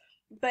cramp.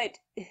 But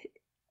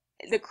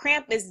the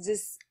cramp is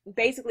just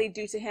basically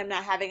due to him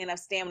not having enough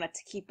stamina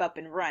to keep up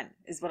and run,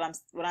 is what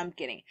I'm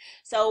getting.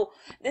 So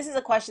this is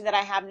a question that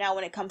I have now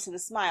when it comes to the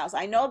smiles.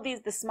 I know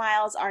the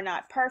smiles are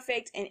not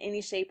perfect in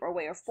any shape or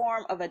way or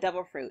form of a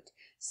devil fruit.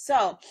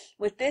 So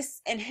with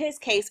this, in his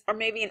case, or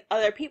maybe in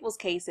other people's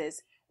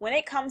cases, when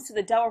it comes to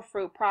the devil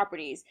fruit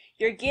properties,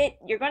 you're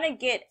gonna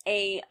get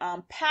a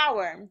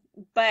power,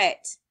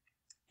 but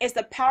is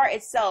the power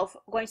itself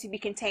going to be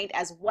contained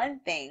as one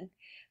thing,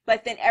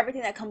 but then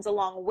everything that comes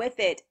along with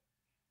it,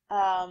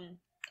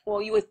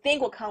 well, you would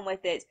think will come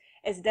with it,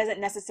 doesn't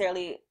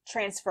necessarily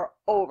transfer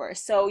over.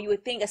 So you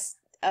would think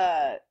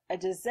a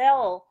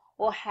Giselle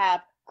will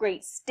have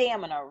great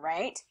stamina,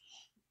 right?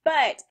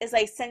 But it's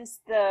like, since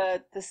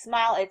the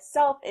smile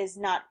itself is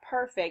not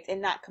perfect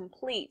and not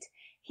complete,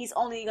 he's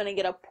only going to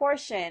get a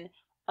portion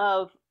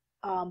of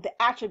the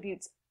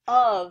attributes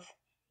of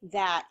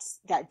that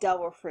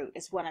devil fruit,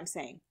 is what I'm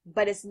saying.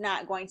 But it's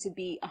not going to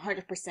be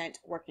 100%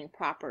 working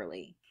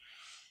properly.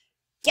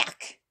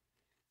 Yuck!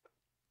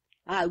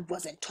 I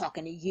wasn't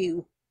talking to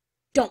you.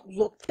 Don't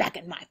look back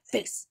at my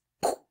face.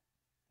 Why?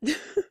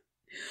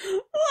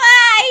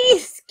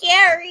 He's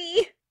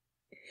scary.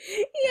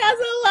 He has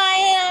a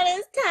lion on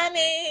his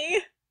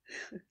tummy.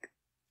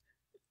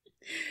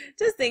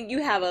 Just think,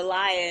 you have a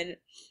lion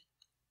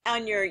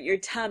on your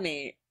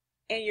tummy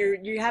and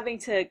you're having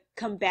to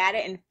combat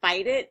it and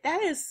fight it.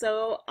 That is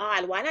so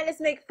odd. Why not just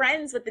make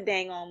friends with the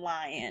dang on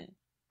lion?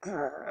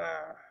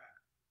 Grr.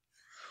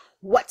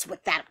 What's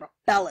with that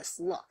rebellious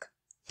look?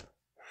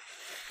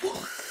 He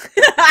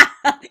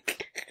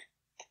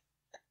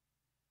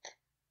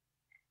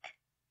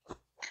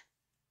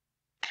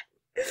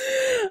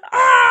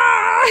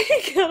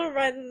gotta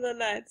run in the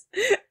nuts.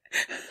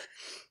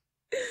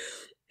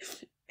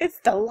 It's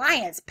the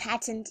lion's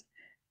patented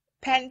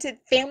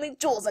family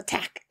jewels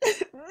attack.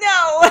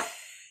 No! How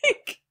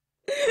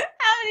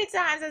many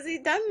times has he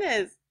done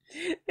this?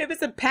 If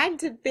it's a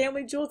patented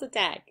family jewels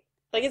attack,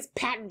 like it's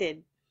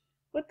patented.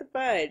 What the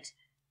fudge?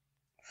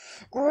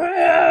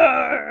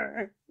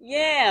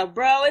 Yeah,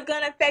 bro, it's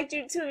gonna affect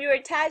you too. You're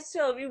attached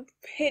to him. You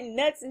hitting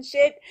nuts and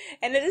shit.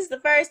 And if this is the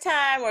first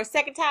time or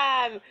second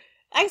time,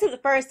 I guess it's the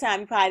first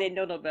time, you probably didn't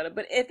know no better.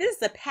 But if this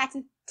is a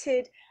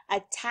patented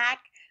attack,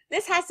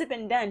 this has to have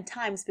been done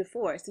times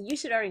before. So you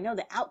should already know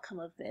the outcome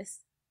of this.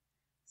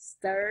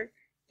 Sir,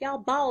 y'all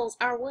balls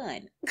are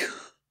one.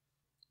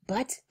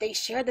 But they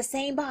share the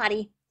same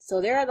body, so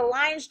there are the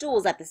lion's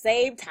jewels at the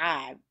same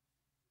time.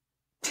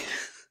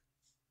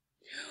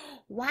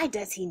 Why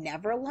does he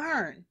never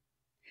learn?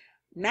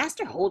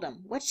 Master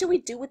Hold'em, what should we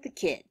do with the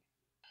kid?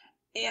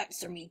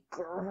 Answer me,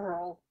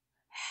 girl.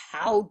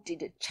 How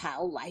did a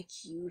child like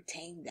you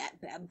tame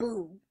that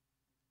baboon?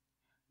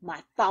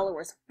 My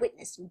followers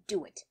witnessed you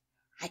do it.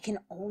 I can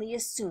only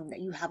assume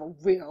that you have a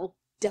real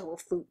devil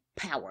fruit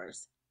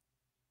powers.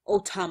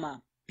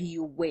 Otama, be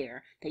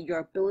aware that your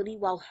ability,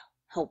 while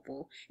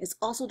helpful, is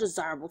also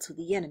desirable to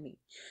the enemy.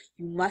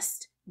 You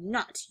must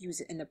not use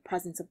it in the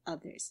presence of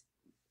others.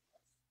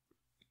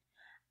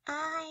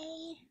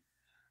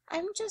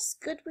 I'm just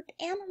good with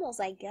animals,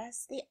 I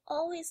guess. They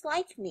always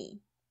like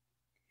me.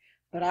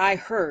 But I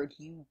heard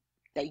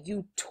that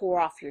you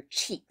tore off your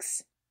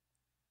cheeks.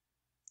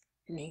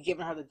 And he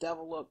giving her the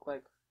devil look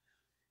like,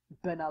 you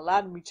better not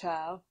lie to me,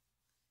 child.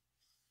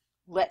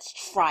 Let's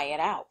try it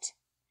out.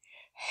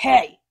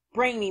 Hey,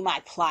 bring me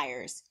my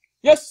pliers.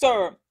 Yes,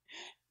 sir.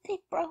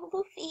 Big bro,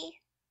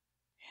 Luffy.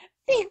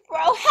 Big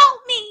bro,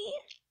 help me.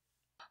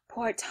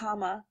 Poor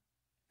Tama.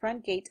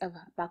 Front gate of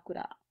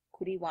Bakura,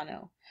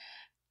 Kuriwano.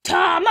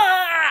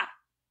 Tama!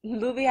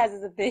 Luffy has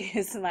his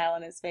biggest smile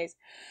on his face.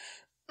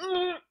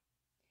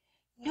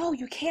 No,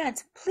 you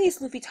can't.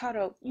 Please, Luffy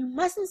Taro, you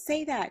mustn't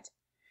say that.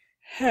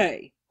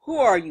 Hey, who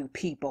are you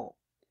people?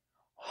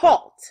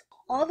 Halt!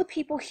 All the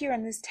people here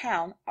in this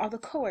town are the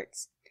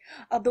cohorts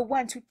of the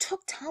ones who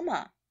took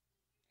Tama.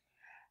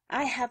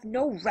 I have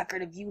no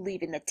record of you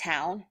leaving the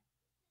town.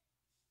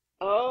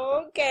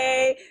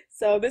 Okay,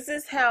 so this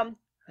is how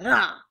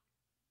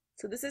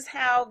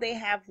they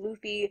have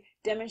Luffy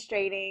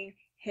demonstrating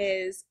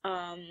his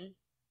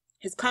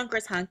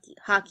conqueror's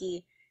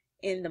haki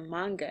in the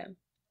manga.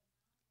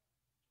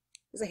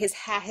 It's like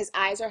his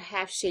eyes are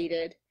half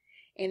shaded,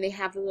 and they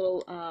have the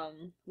little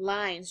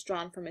lines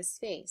drawn from his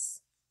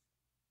face.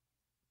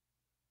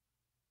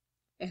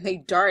 And they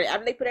dart.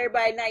 After they put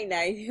everybody night,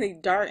 they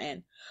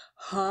darting.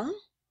 Huh?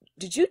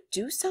 Did you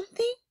do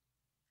something?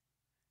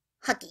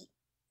 Haki.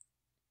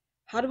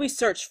 How do we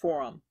search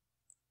for him?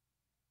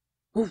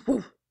 Woof,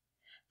 woof.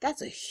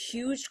 That's a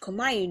huge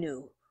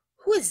Komayinu.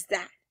 Who is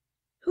that?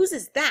 Whose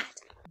is that?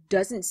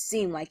 Doesn't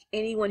seem like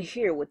anyone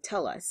here would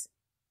tell us.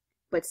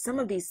 But some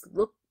of these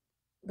look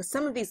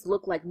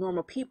like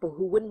normal people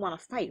who wouldn't want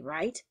to fight,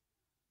 right?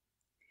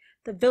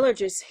 The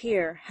villagers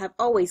here have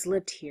always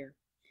lived here.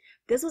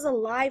 This was a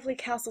lively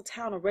castle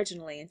town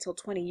originally until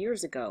 20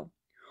 years ago.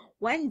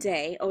 One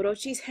day,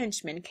 Orochi's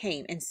henchmen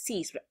came and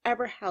seized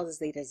whatever houses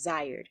they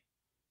desired.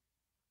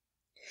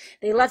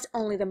 They left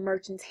only the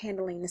merchants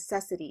handling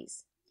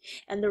necessities,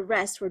 and the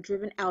rest were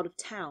driven out of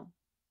town.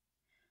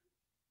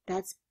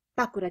 That's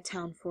Bakura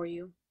town for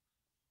you.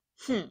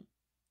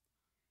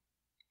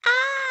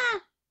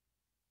 Ah!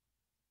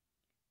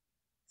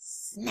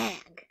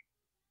 Snag.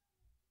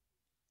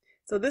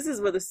 So this is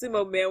where the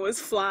sumo man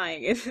was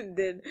flying, and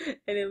then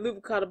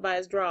Luffy caught him by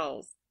his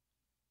drawers.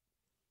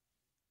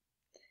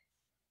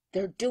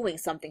 They're doing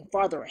something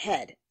farther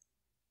ahead.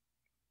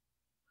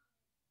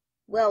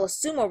 Well, a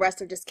sumo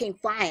wrestler just came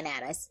flying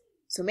at us,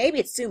 so maybe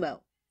it's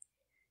sumo.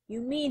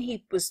 You mean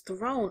he was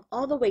thrown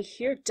all the way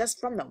here just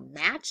from the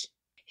match?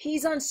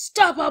 He's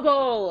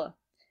unstoppable!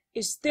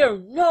 Is there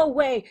no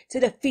way to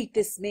defeat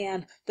this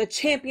man, the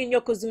champion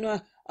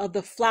Yokozuna of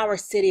the Flower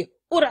City,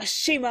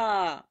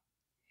 Urashima?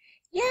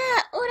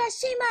 Yeah,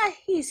 Urashima!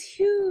 He's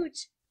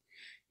huge!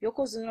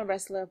 Yokozuna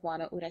wrestler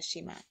Wano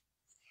Urashima.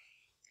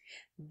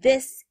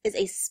 This is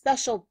a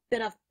special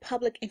bit of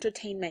public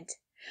entertainment.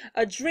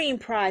 A dream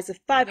prize of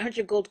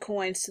 500 gold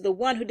coins to the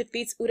one who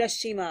defeats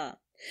Urashima.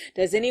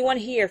 Does anyone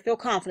here feel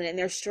confident in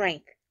their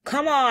strength?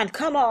 Come on,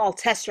 come all,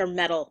 test your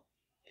mettle.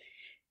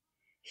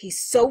 He's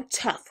so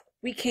tough,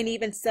 we can't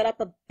even set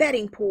up a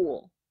betting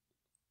pool.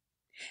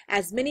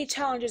 As many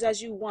challengers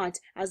as you want,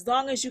 as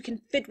long as you can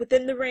fit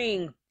within the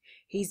ring.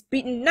 He's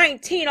beaten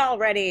 19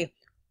 already.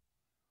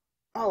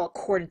 All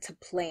according to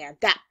plan.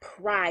 That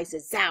prize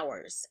is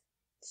ours.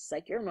 Just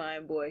like your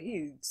mind, boy.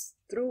 He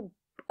threw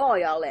all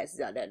y'all asses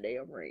out that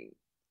damn ring.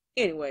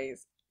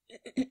 Anyways.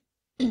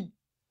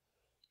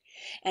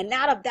 And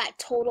out of that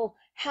total,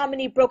 how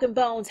many broken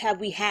bones have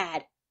we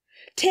had?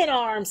 10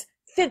 arms,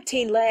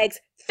 15 legs,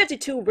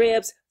 52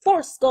 ribs,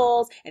 4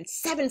 skulls, and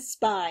 7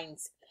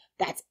 spines.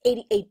 That's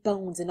 88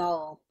 bones in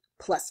all,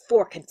 plus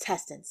 4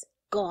 contestants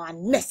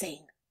gone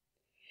missing.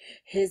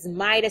 His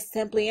might is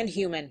simply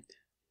inhuman.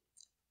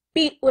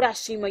 Beat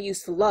Urashima, you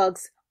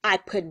slugs. I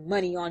put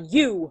money on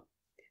you.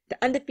 The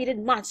undefeated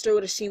monster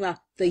Urashima,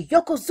 the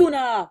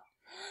Yokozuna.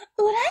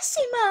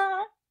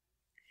 Urashima!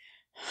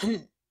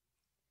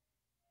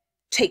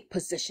 Take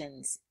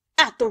positions.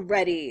 At the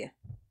ready.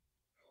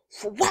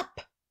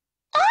 Whap!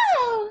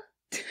 Oh!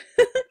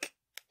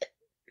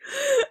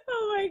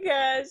 Oh my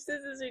gosh,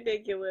 this is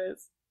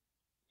ridiculous.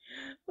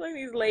 Look at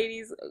these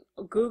ladies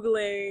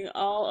Googling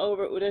all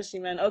over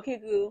Urashima. And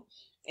Okiku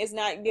is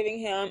not giving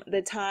him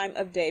the time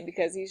of day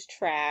because he's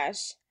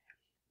trash.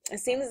 It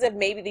seems as if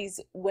maybe these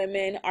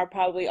women are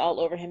probably all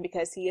over him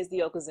because he is the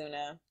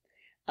Yokozuna.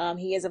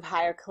 He is of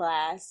higher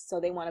class, so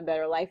they want a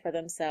better life for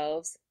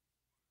themselves.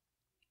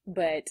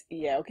 But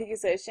yeah, Okiku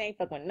says she ain't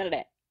fucking with none of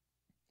that.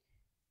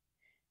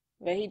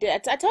 But he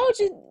did. I told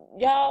you,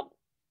 y'all,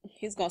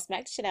 he's gonna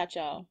smack the shit out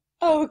y'all.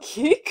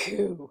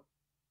 Okiku.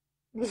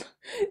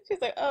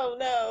 She's like, oh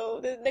no,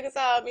 this nigga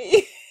saw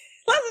me.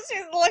 That's what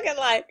she's looking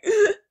like.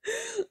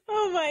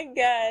 Oh my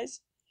gosh.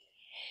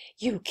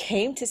 You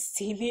came to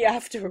see me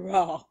after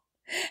all.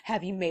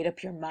 Have you made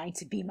up your mind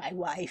to be my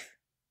wife?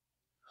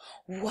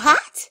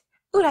 What?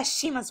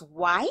 Urashima's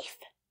wife?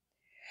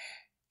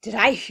 Did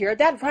I hear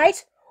that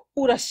right?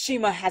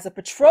 Urashima has a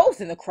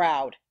betrothed in the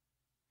crowd.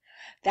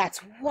 That's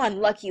one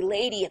lucky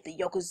lady if the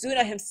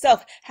Yokozuna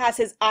himself has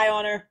his eye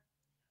on her.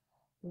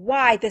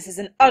 Why, this is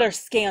an utter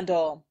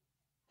scandal.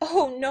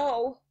 Oh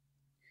no.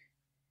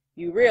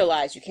 You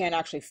realize you can't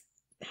actually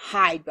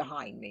hide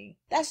behind me.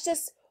 That's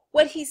just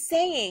what he's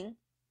saying.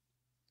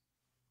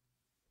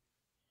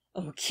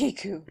 Oh,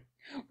 Kiku,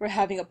 we're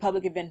having a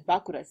public event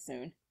Bakura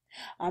soon.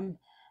 I'm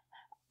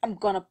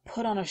gonna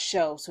put on a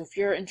show, so if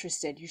you're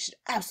interested, you should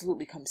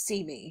absolutely come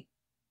see me.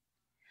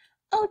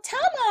 Oh,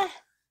 Tama!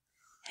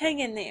 Hang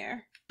in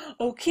there.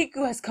 Oh,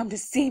 Kiku has come to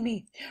see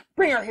me.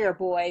 Bring her here,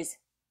 boys.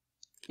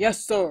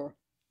 Yes, sir.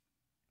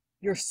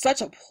 You're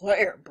such a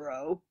player,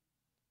 bro.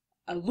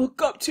 I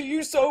look up to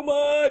you so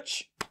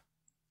much.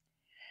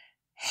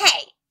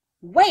 Hey,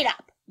 wait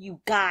up,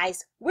 you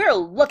guys. We're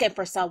looking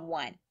for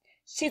someone.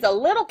 She's a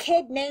little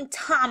kid named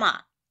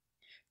Tama.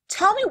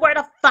 Tell me where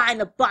to find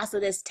the boss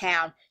of this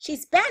town.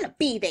 She's bound to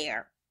be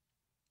there.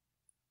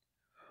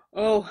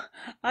 Oh,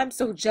 I'm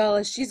so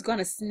jealous she's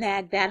gonna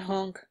snag that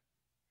hunk.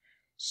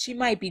 She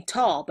might be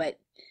tall, but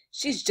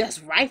she's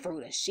just right for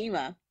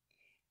Urashima.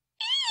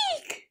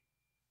 Eek!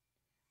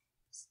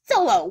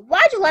 Solo,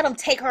 why'd you let him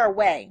take her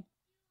away?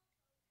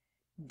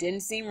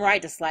 Didn't seem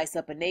right to slice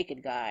up a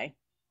naked guy.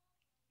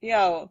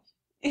 Yo,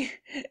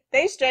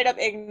 they straight up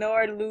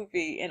ignored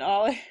Luffy and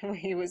all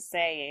he was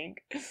saying.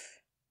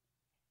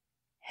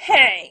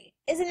 Hey,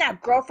 isn't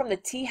that girl from the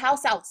tea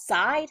house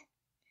outside?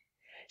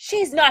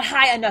 She's not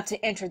high enough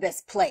to enter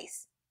this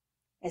place.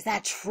 Is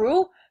that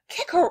true?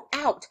 Kick her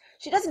out.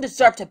 She doesn't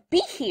deserve to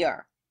be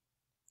here.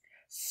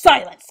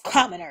 Silence,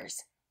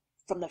 commoners.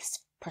 From the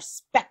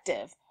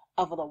perspective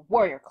of the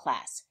warrior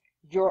class,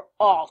 you're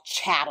all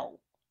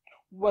chattel.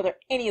 Whether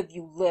any of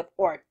you live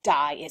or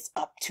die is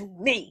up to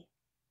me.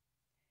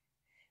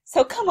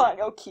 So come on,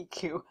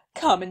 Okiku,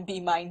 come and be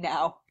mine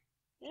now.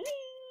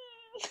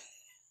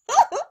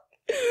 Oh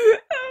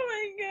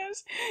my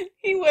gosh.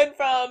 He went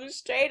from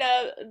straight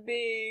up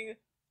being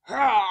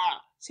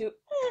to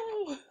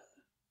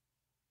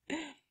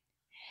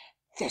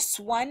This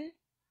one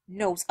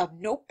knows of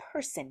no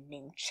person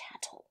named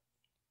Chattel.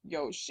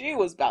 Yo, she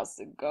was about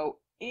to go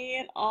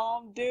in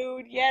on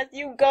dude. Yes,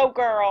 you go,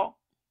 girl.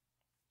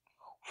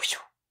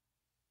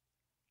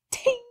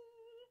 Ting!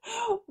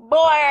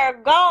 Boy,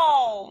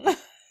 gone.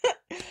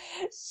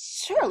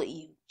 Surely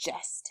you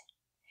jest.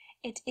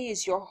 It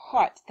is your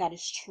heart that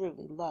is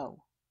truly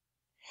low.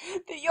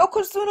 The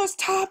Yokozuna's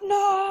top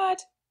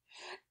knot.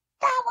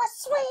 That was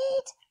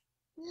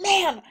sweet.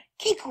 Man,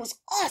 Kiku's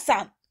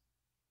awesome.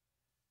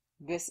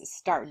 This is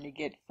starting to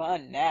get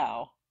fun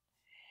now.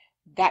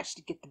 That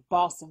should get the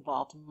boss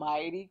involved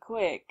mighty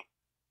quick.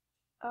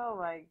 Oh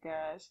my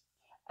gosh.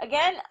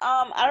 Again,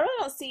 I really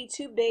don't see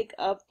too big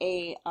of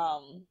a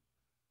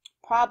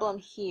problem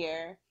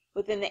here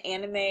within the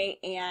anime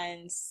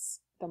and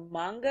the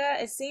manga.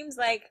 It seems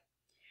like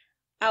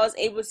I was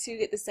able to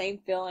get the same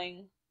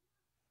feeling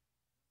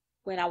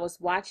when I was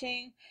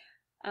watching,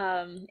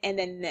 and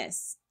then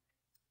this.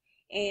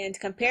 And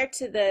compared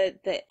to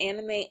the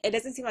anime, it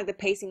doesn't seem like the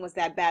pacing was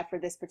that bad for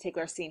this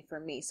particular scene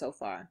for me so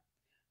far.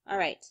 All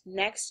right,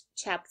 next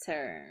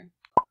chapter.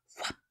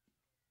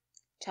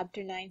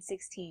 Chapter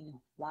 916,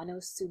 Wano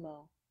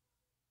Sumo.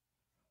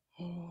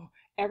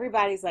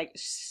 Everybody's like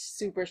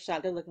super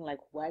shocked. They're looking like,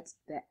 what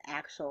the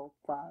actual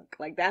fuck?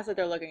 Like, that's what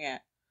they're looking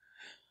at.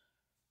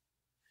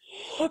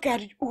 Look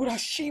at it,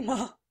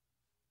 Urashima.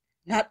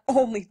 Not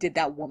only did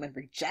that woman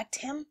reject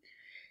him,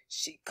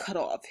 she cut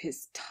off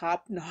his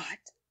top knot.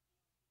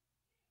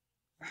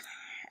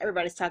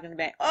 Everybody's talking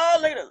about, oh,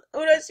 look at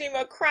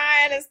Urashima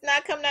crying. It's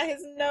not coming out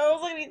his nose.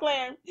 Look at me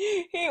glaring.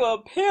 He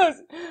was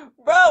pissed.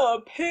 Bro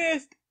was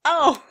pissed.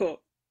 Oh.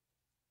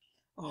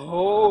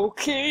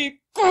 Okay.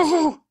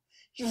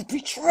 You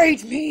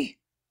betrayed me.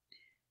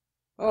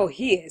 Oh,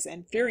 he is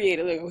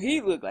infuriated. Look,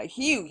 he looked like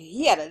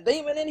he had a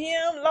demon in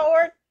him,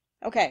 Lord.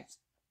 Okay.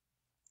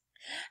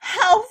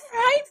 How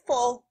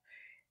frightful.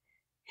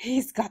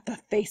 He's got the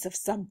face of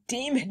some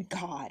demon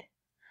god.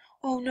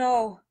 Oh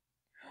no.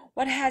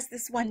 What has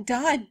this one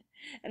done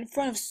in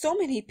front of so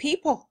many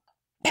people?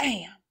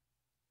 Bam!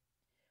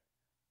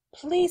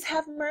 Please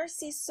have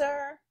mercy,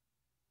 sir.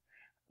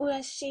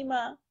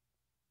 Urashima.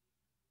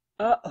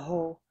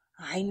 Uh-oh.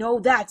 I know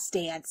that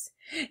stance.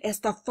 It's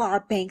the far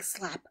bank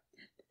slap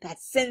that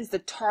sends the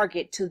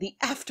target to the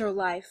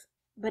afterlife.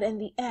 But in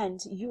the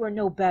end, you are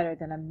no better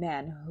than a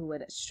man who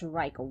would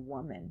strike a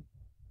woman.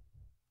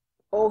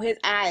 Oh, his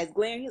eyes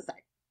glaring. He's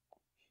like,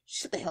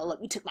 shut the hell up.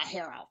 You took my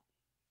hair out.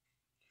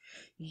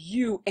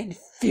 You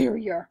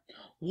inferior,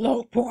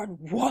 low-born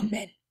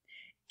woman.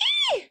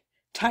 Eee!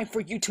 Time for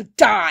you to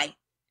die.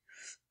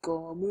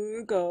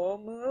 Gomu,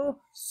 gomu.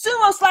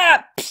 Sumo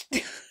slap!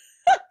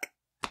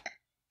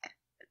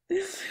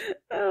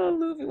 Oh,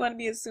 Luffy want to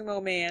be a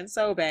sumo man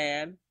so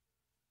bad.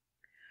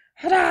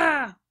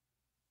 Hada!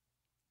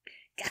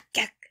 Gak,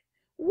 gak.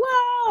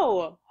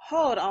 Whoa!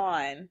 Hold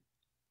on.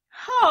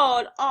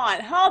 Hold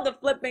on. Hold the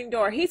flipping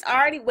door. He's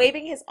already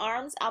waving his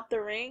arms out the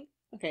ring.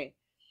 Okay.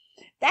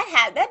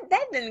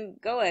 That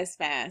didn't go as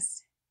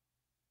fast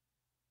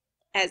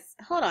as,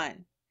 hold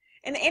on.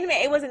 In the anime,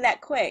 it wasn't that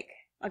quick.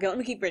 Okay, let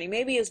me keep reading.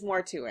 Maybe there's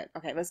more to it.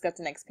 Okay, let's go to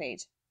the next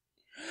page.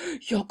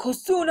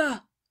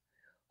 Yokozuna!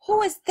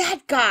 Who is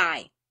that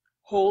guy?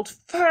 Hold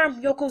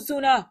firm,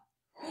 Yokozuna!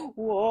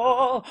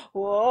 Whoa,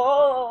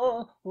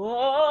 whoa,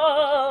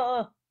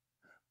 whoa!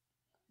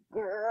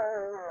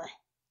 Grrr.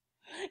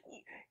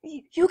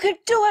 You can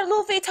do it,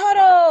 Luffy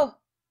Taro!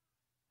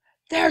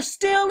 They're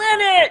still in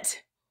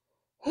it!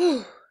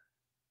 Whew.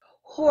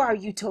 Who are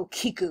you,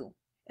 Tokiku?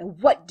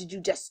 And what did you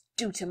just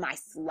do to my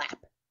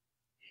slap?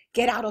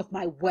 Get out of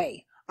my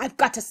way. I've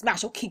got to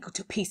smash Okiku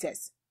to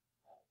pieces,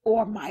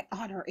 or my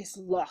honor is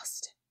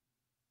lost.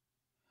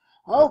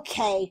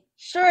 Okay,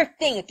 sure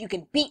thing if you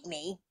can beat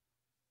me.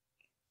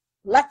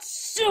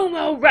 Let's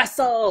sumo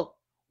wrestle!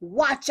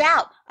 Watch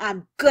out,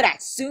 I'm good at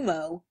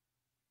sumo.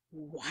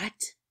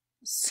 What?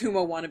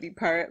 Sumo wannabe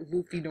pirate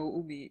Luffy no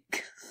Umi.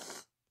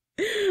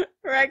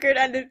 Record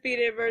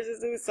undefeated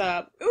versus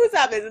Usopp.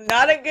 Usopp is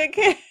not a good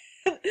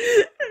not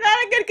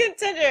a good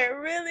contender,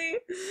 really.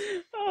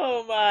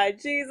 Oh my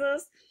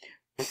Jesus.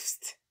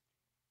 Psst.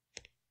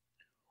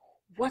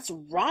 What's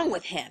wrong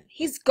with him?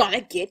 He's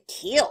gonna get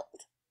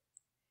killed.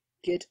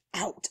 Get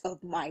out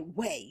of my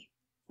way.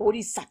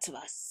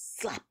 Bodhisattva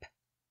slap.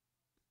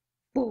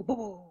 Boo boo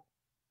boo.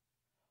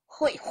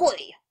 Hoi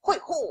hoi. Hoi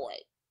hoi.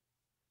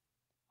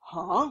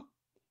 Huh?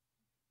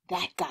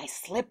 That guy's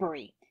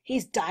slippery.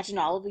 He's dodging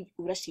all of the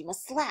Urashima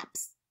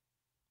slaps.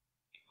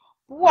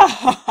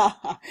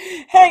 Wow!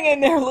 Hang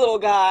in there, little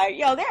guy.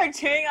 Yo, they're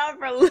cheering on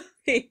for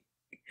Luffy.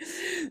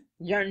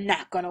 You're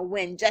not gonna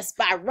win just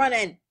by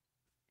running.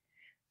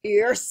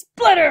 Ear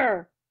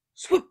splitter!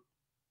 Swoop!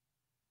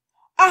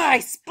 Eye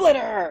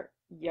splitter!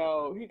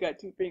 Yo, he got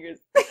 2 fingers.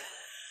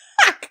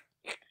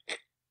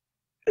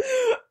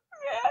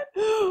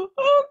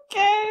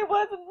 Okay,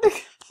 what's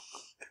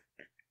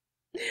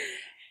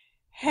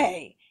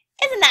Hey,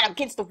 isn't that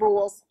against the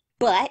rules?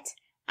 But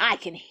I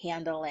can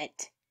handle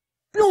it.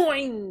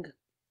 Boing!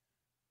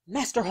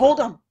 Master, hold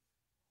him.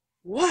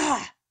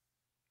 Why?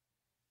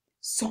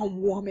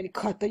 Some woman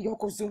cut the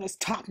Yokozuna's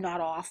top knot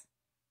off.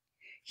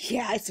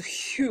 Yeah, it's a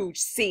huge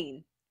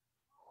scene.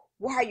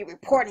 Why are you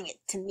reporting it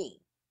to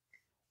me?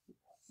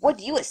 What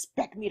do you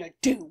expect me to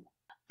do?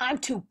 I'm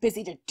too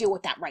busy to deal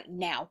with that right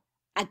now.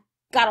 I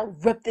gotta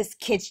rip this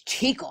kid's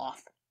cheek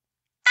off.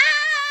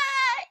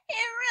 Ah! It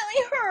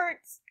really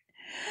hurts.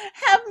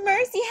 Have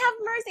mercy, have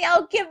mercy.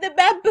 I'll give the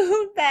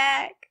baboon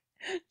back.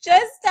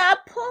 Just stop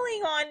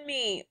pulling on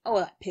me. Oh,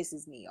 that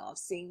pisses me off.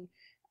 Seeing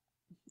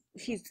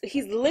he's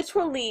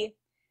literally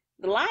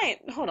the lion.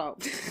 Hold on.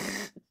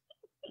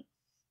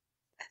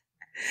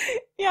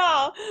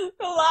 Y'all,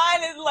 the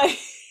lion is like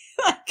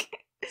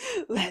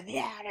let me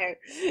at her.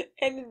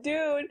 And the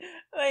dude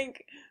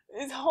like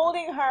is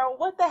holding her.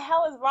 What the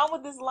hell is wrong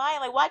with this lion?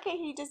 Like, why can't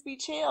he just be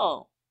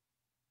chill?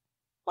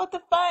 What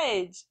the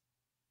fudge?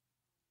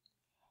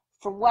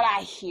 From what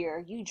I hear,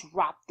 you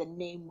dropped the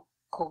name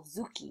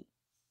Kozuki.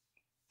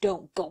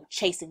 Don't go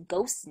chasing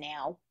ghosts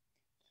now.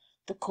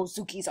 The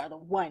Kozukis are the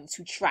ones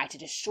who tried to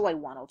destroy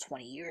Wano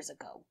 20 years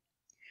ago.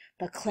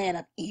 The clan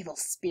of evil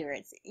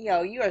spirits.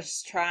 Yo, you are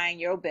trying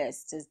your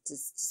best to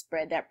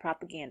spread that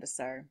propaganda,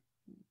 sir.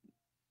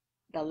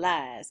 The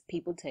lies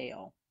people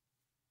tell.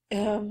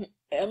 Am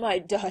I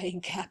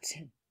dying,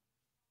 Captain?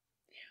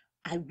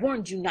 I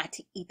warned you not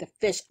to eat the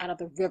fish out of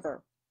the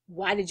river.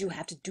 Why did you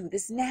have to do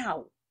this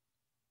now?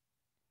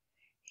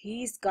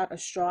 He's got a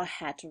straw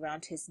hat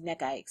around his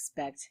neck, I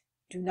expect.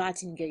 Do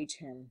not engage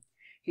him.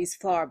 He's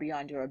far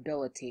beyond your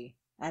ability.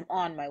 I'm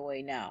on my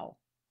way now.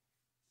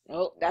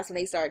 Oh, that's when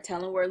they started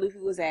telling where Luffy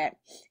was at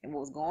and what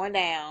was going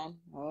down.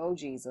 Oh,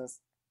 Jesus.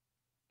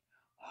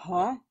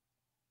 Huh?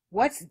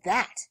 What's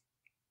that?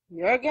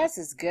 Your guess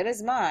is good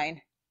as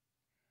mine.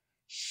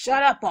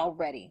 Shut up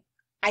already.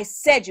 I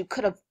said you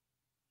could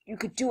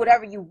do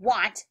whatever you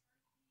want.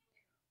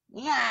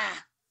 Yeah.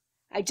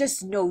 I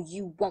just know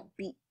you won't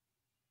be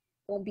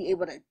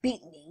able to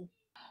beat me.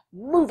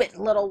 Move it,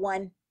 little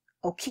one.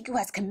 Okiku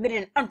has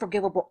committed an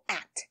unforgivable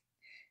act.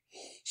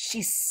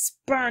 She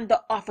spurned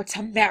the offer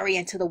to marry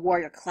into the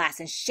warrior class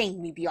and shamed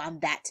me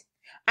beyond that.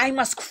 I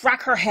must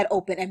crack her head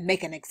open and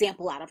make an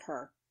example out of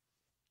her.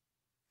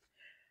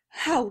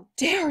 How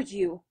dare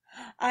you?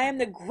 I am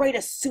the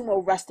greatest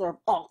sumo wrestler of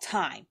all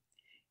time.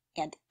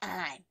 And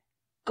I'm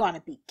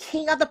gonna be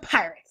king of the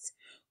pirates.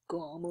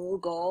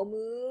 Gomu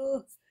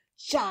Gomu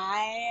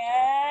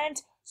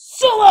Giant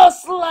Sumo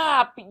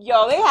Slap!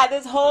 Yo, they had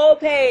this whole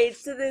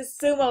page to this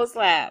sumo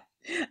slap.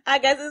 I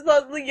guess it's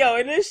supposed to be, yo,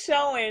 and it's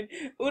showing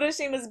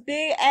Urashima's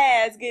big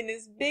ass getting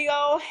this big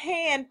old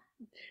hand.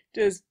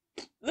 Just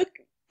look,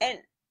 and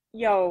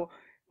yo,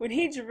 when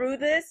he drew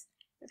this,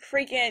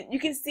 freaking, you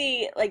can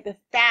see like the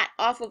fat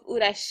off of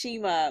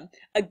Urashima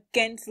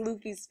against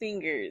Luffy's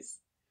fingers.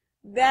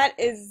 That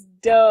is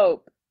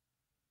dope.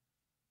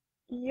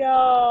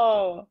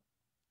 Yo.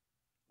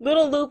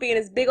 Little Luffy in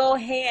his big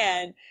old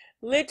hand,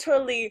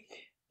 literally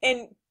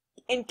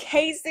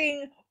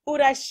encasing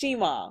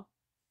Urashima.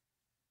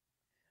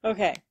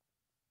 Okay.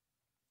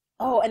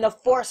 Oh, and the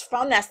force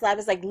from that slap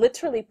is like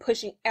literally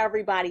pushing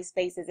everybody's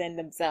faces in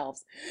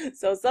themselves.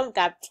 So some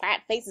got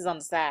fat faces on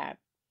the side.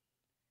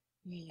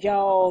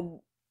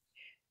 Yo.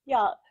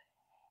 Y'all,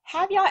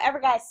 have y'all ever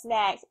got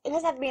snacks? It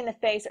doesn't have to be in the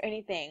face or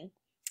anything.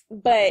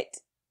 But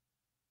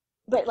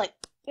like,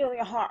 you know,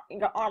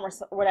 your arm or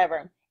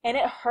whatever. And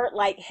it hurt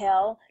like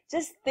hell.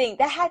 Just think,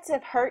 that had to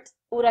have hurt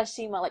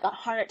Urashima like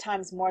 100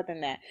 times more than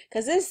that.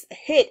 Because this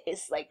hit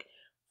is like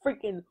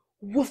freaking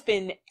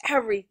woofing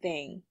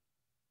everything.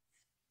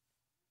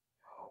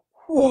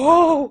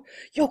 Whoa!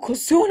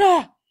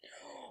 Yokozuna!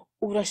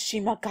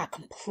 Urashima got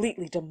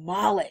completely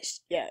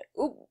demolished. Yeah.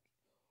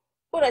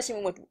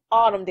 Urashima went through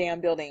all them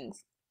damn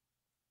buildings.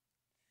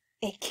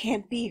 It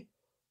can't be.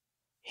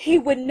 He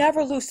would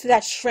never lose to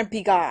that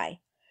shrimpy guy.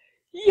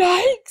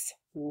 Yikes!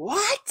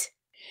 What?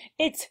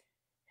 It's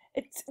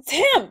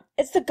him!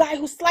 It's the guy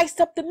who sliced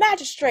up the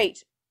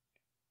magistrate!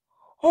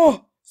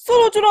 Oh,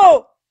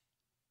 Solojuro!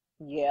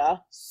 Yeah,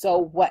 so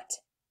what?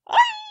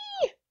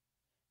 Aye!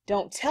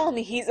 Don't tell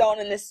me he's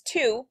owning this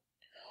too,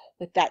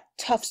 with that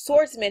tough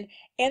swordsman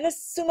and the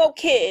sumo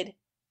kid.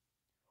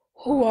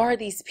 Who are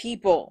these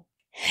people?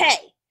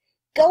 Hey,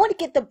 go and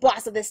get the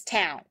boss of this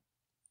town.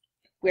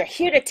 We're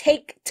here to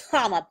take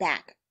Tama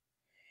back.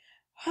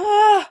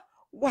 Ah,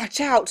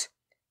 watch out!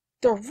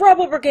 The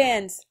rebel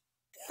brigands!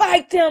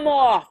 Fight them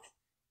off!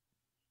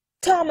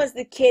 Tama's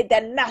the kid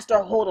that Master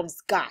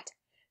Hold'em's got.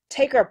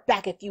 Take her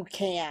back if you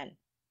can.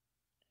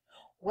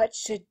 What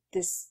should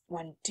this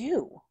one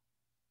do?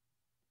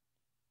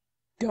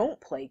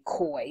 Don't play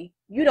coy.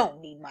 You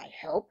don't need my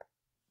help.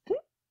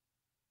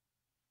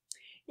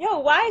 Yo,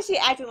 why is she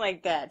acting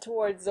like that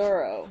towards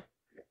Zoro?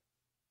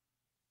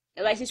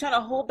 Like she's trying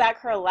to hold back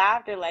her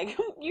laughter, like,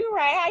 you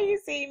right, how you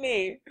see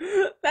me?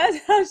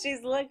 That's how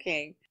she's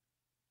looking.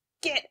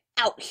 Get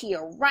out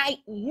here right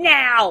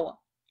now!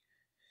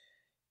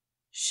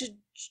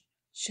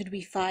 Should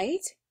we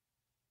fight?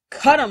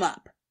 Cut him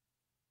up!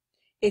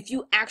 If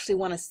you actually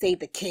want to save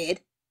the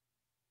kid.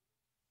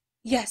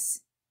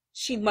 Yes,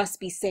 she must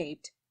be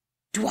saved.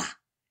 Dwa!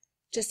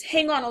 Just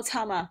hang on,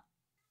 Otama.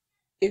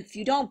 If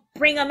you don't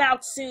bring him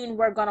out soon,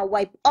 we're gonna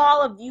wipe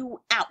all of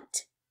you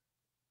out.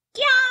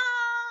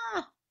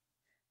 Yeah!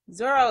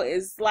 Zoro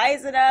is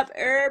slicing up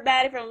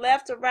everybody from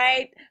left to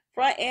right,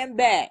 front and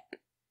back.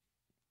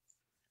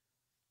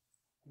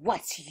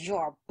 What's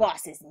your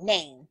boss's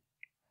name?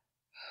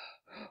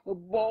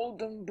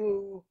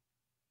 Baldaboo.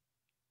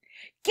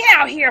 Get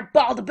out here,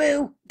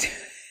 Baldaboo!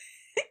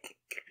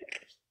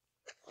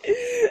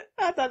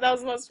 I thought that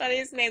was the most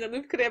funniest name that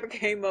Luffy could ever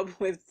came up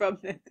with from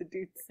that the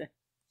dude said.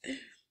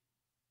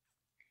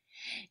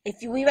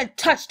 If you even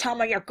touch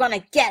Tama, you're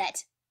gonna get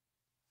it.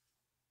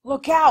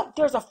 Look out,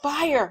 there's a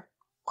fire.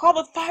 Call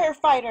the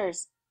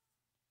firefighters.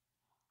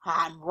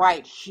 I'm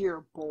right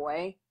here,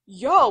 boy.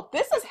 Yo,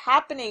 this is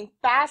happening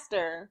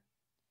faster.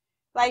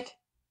 Like,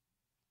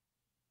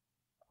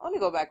 let me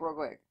go back real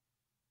quick.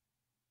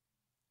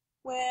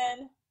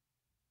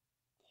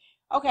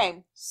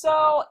 Okay,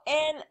 so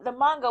in the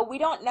manga, we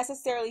don't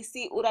necessarily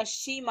see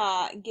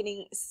Urashima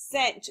getting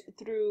sent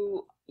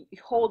through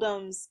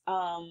Hold'em's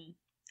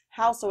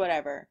house or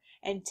whatever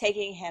and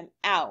taking him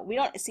out. We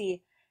don't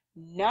see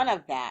none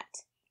of that.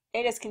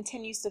 It just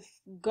continues to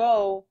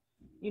go,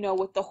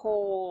 with the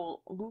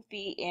whole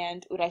Luffy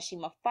and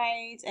Urashima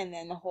fight, and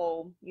then the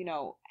whole,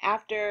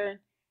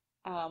 after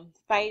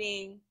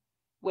fighting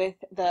with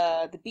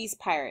the Beast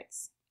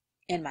Pirates.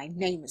 And my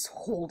name is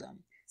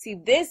Hold'em. See,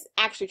 this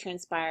actually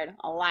transpired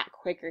a lot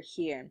quicker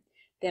here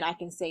than I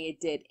can say it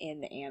did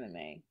in the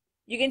anime.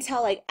 You can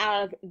tell, like,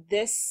 out of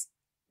this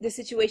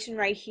situation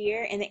right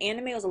here, in the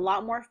anime was a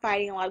lot more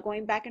fighting, a lot of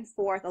going back and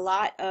forth, a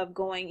lot of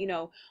going,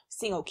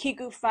 seeing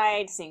Okiku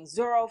fight, seeing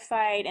Zoro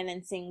fight, and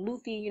then seeing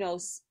Luffy,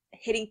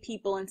 hitting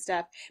people and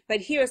stuff. But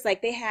here it's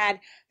like they had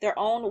their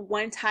own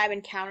one-time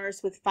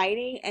encounters with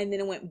fighting, and then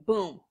it went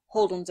boom,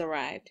 Hold'em's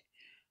arrived.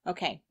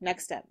 Okay,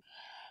 next up.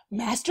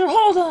 Master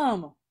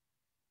Hold'em!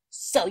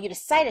 So you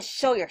decide to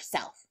show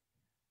yourself.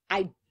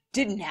 I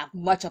didn't have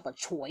much of a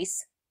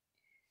choice.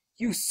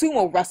 You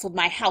sumo wrestled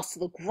my house to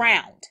the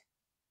ground.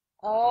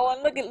 Oh,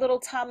 and look at little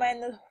Tama in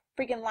the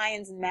freaking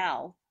lion's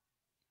mouth.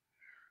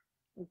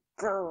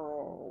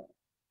 Girl.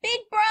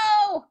 Big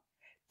bro!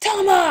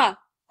 Tama!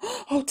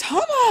 Oh,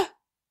 Tama!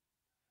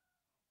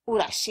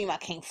 Urashima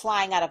came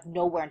flying out of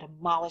nowhere and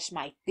demolished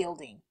my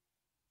building.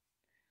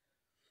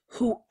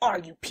 Who are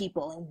you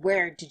people and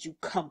where did you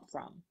come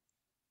from?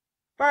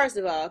 First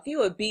of all, if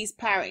you're a beast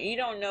pirate and you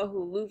don't know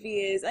who Luffy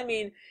is, I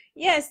mean,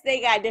 yes,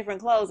 they got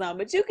different clothes on,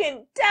 but you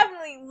can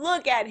definitely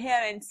look at him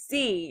and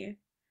see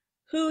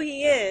who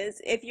he is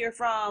if you're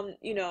from,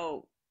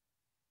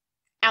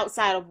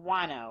 outside of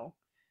Wano.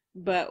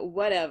 But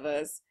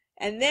whatevers.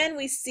 And then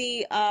we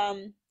see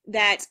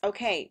that,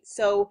 okay,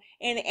 so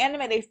in the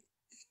anime they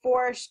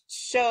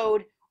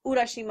showed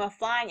Urashima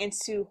flying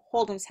into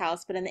Hold'em's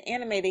house, but in the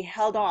anime they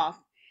held off,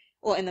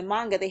 or in the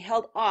manga they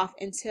held off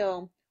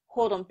until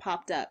Hold'em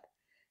popped up.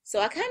 So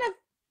I kind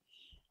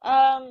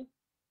of,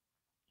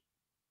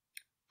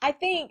 I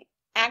think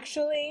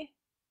actually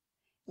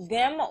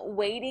them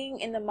waiting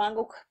in the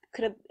manga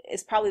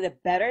is probably the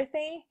better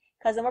thing,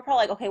 because then we're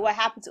probably like, okay, what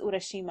happened to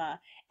Urashima?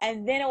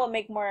 And then it will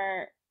make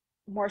more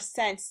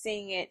sense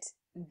seeing it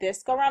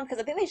this go around, because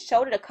I think they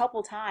showed it a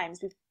couple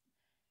times.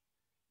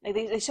 Like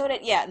they showed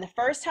it, yeah, in the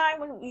first time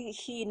when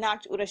he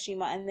knocked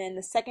Urashima, and then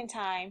the second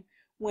time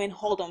when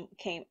Hold'em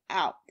came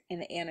out in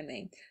the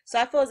anime. So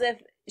I feel as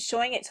if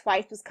showing it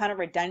twice was kind of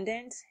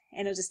redundant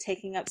and it was just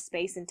taking up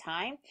space and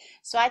time.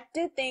 So I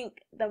do think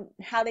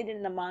how they did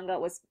in the manga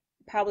was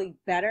probably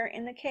better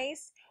in the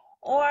case.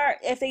 Or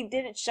if they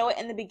didn't show it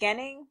in the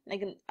beginning,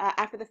 like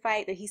after the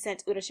fight that he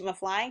sent Urashima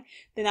flying,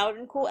 then that would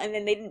have been cool. And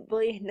then they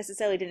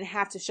didn't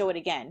have to show it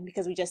again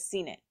because we just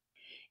seen it.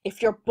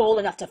 If you're bold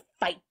enough to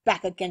fight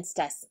back against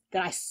us,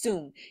 then I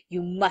assume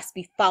you must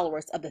be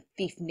followers of the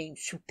thief named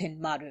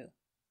Shutenmaru.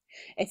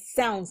 It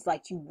sounds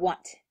like you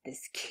want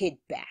this kid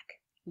back.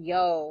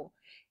 Yo,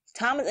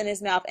 Tom is in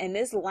his mouth, and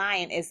this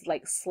lion is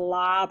like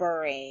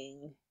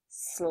slobbering,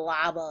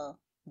 slobber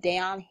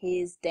down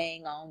his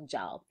dang on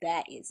jaw.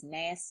 That is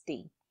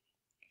nasty.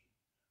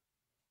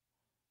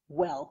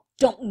 Well,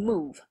 don't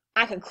move.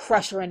 I can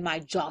crush her in my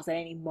jaws at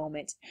any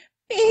moment.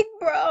 Big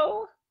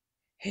bro.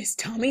 His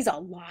Tommy's a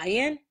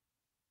lion?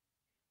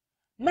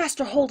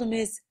 Master Hold'em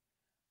is...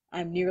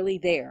 I'm nearly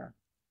there.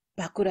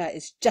 Bakura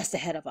is just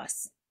ahead of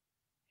us.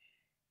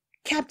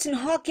 Captain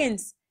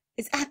Hawkins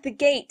is at the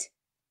gate,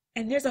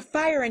 and there's a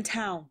fire in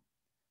town.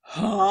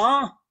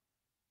 Huh?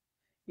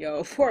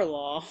 Yo, poor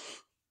Law.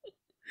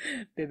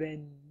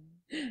 Bibbin.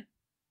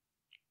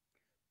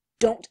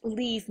 Don't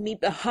leave me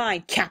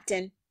behind,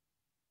 Captain.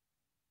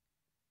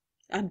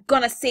 I'm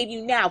gonna save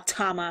you now,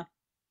 Tama.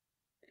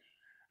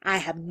 I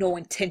have no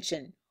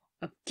intention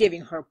of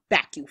giving her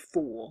back, you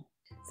fool.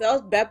 So that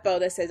was Beppo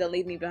that says, don't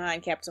leave me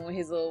behind, Captain, with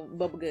his little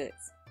bubble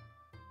goods.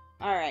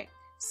 Alright,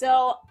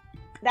 so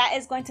that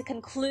is going to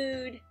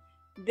conclude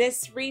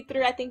this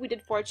read-through. I think we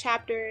did 4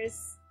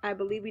 chapters. I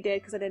believe we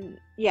did, because I didn't...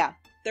 Yeah,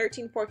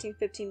 13, 14,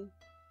 15,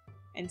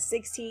 and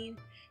 16.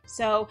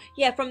 So,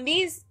 yeah, from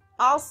these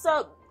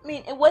also... I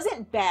mean, it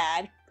wasn't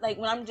bad. Like,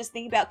 when I'm just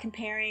thinking about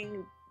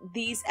comparing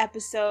these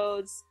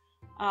episodes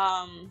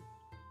from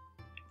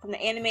the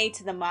anime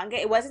to the manga,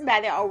 it wasn't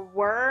bad. There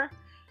were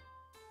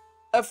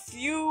a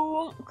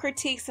few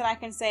critiques that I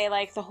can say,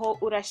 like the whole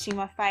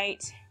Urashima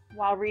fight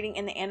while reading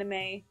in the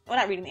anime, well,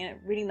 not reading the anime,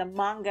 reading the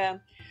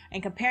manga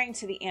and comparing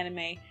to the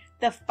anime.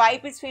 The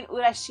fight between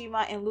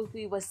Urashima and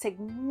Luffy was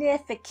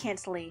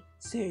significantly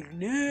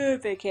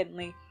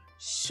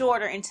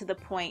shorter and to the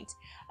point.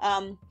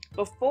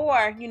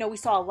 Before, you know, we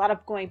saw a lot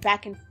of going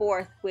back and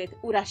forth with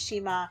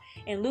Urashima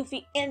and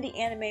Luffy in the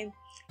anime,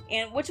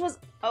 and which was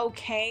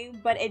okay,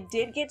 but it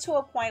did get to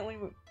a point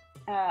when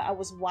I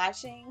was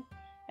watching.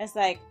 It's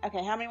like,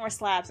 okay, how many more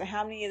slaps and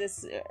how many of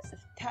this?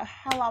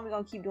 How long are we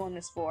gonna keep doing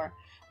this for?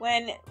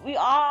 When we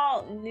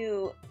all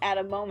knew at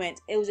a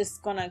moment it was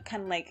just gonna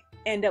kind of like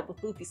end up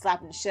with Luffy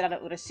slapping the shit out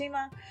of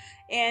Urashima,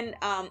 and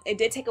it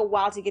did take a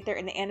while to get there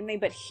in the anime.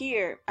 But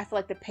here, I feel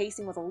like the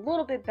pacing was a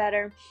little bit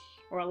better,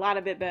 or a lot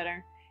of bit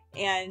better,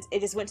 and it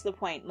just went to the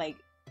point. Like,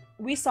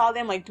 we saw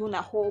them like doing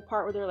that whole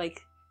part where they're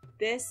like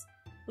this.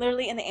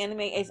 Literally in the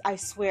anime, I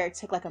swear it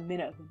took like a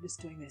minute of them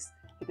just doing this.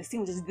 Like the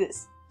scene was just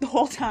this the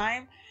whole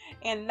time,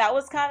 and that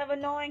was kind of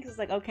annoying because it's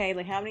like, okay,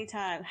 like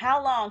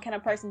how long can a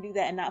person do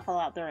that and not fall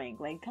out the ring?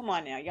 Like, come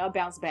on now, y'all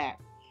bounce back.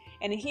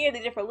 And here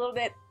they did for a little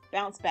bit,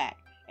 bounce back,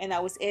 and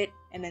that was it,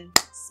 and then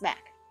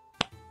smack.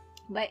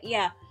 But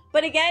yeah,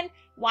 but again,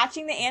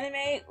 watching the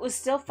anime was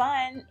still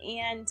fun,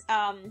 and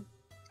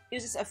it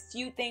was just a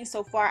few things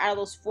so far out of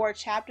those 4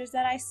 chapters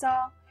that I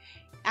saw.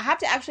 I have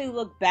to actually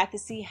look back to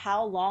see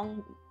how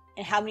long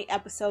and how many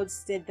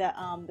episodes did the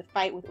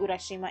fight with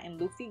Urashima and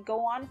Luffy go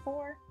on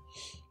for,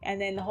 and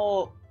then the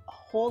whole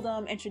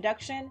Hold'em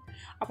introduction.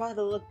 I'll probably have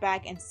to look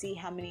back and see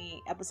how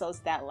many episodes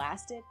that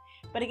lasted.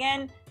 But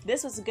again,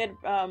 this was a good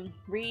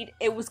read.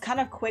 It was kind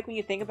of quick when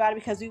you think about it,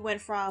 because we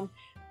went from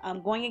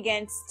going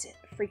against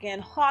freaking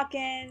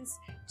Hawkins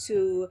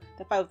to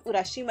the fight with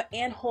Urashima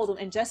and Hold'em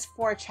in just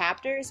 4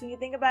 chapters when you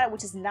think about it,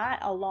 which is not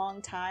a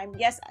long time.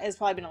 Yes, it's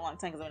probably been a long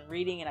time because I've been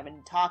reading and I've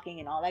been talking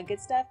and all that good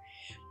stuff,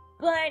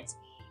 but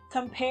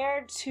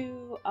compared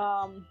to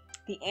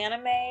the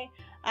anime,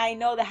 I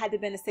know that had to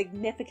been a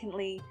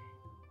significantly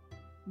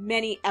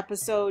many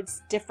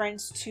episodes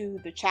difference to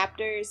the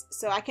chapters,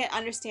 so I can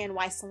understand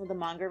why some of the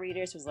manga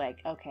readers was like,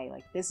 okay,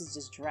 like this is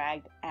just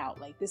dragged out,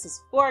 like this is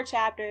 4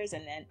 chapters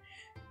and then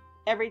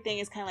everything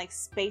is kind of like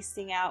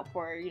spacing out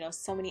for, you know,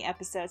 so many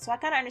episodes. So I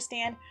kind of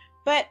understand,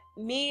 but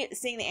me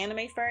seeing the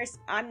anime first,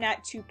 I'm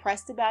not too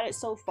pressed about it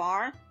so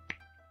far.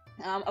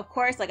 Of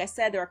course, like I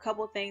said, there are a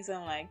couple of things that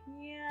I'm like,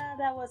 yeah,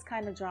 that was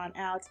kind of drawn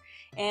out,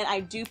 and I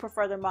do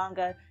prefer the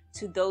manga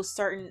to those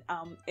certain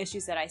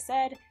issues that I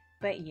said.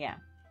 But yeah,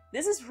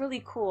 this is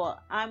really cool.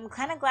 I'm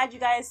kind of glad you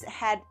guys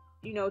had,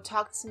 you know,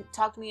 talked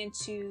me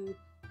into,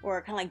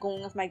 or kind of like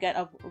going with my gut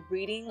of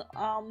reading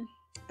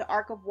the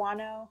arc of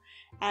Wano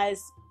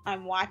as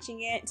I'm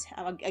watching it.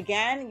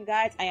 Again, you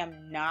guys, I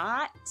am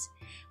not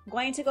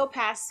going to go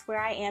past where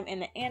I am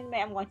in the anime.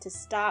 I'm going to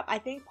stop. I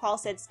think Paul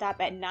said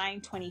stop at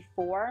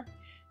 924.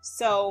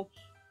 So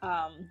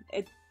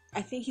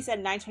I think he said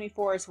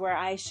 924 is where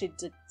I should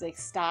like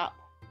stop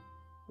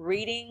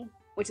reading,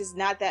 which is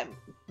not that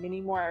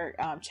many more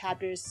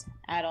chapters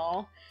at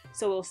all.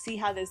 So we'll see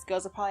how this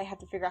goes. I'll probably have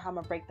to figure out how I'm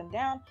gonna break them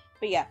down.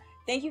 But yeah,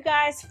 thank you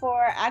guys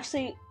for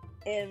actually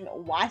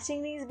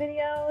watching these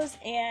videos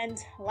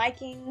and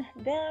liking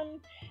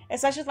them,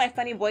 especially with my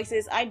funny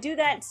voices. I do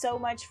that so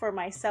much for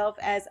myself,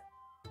 as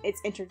it's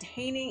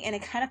entertaining and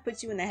it kind of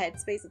puts you in the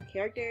headspace of the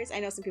characters.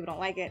 I know some people don't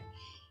like it,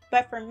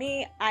 but for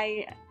me,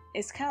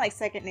 it's kind of like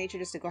second nature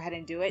just to go ahead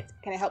and do it.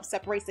 Kind of helps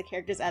separate the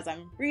characters as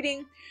I'm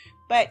reading.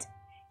 But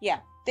yeah,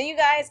 thank you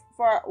guys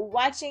for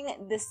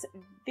watching this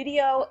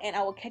video, and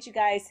I will catch you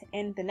guys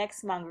in the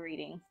next manga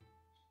reading.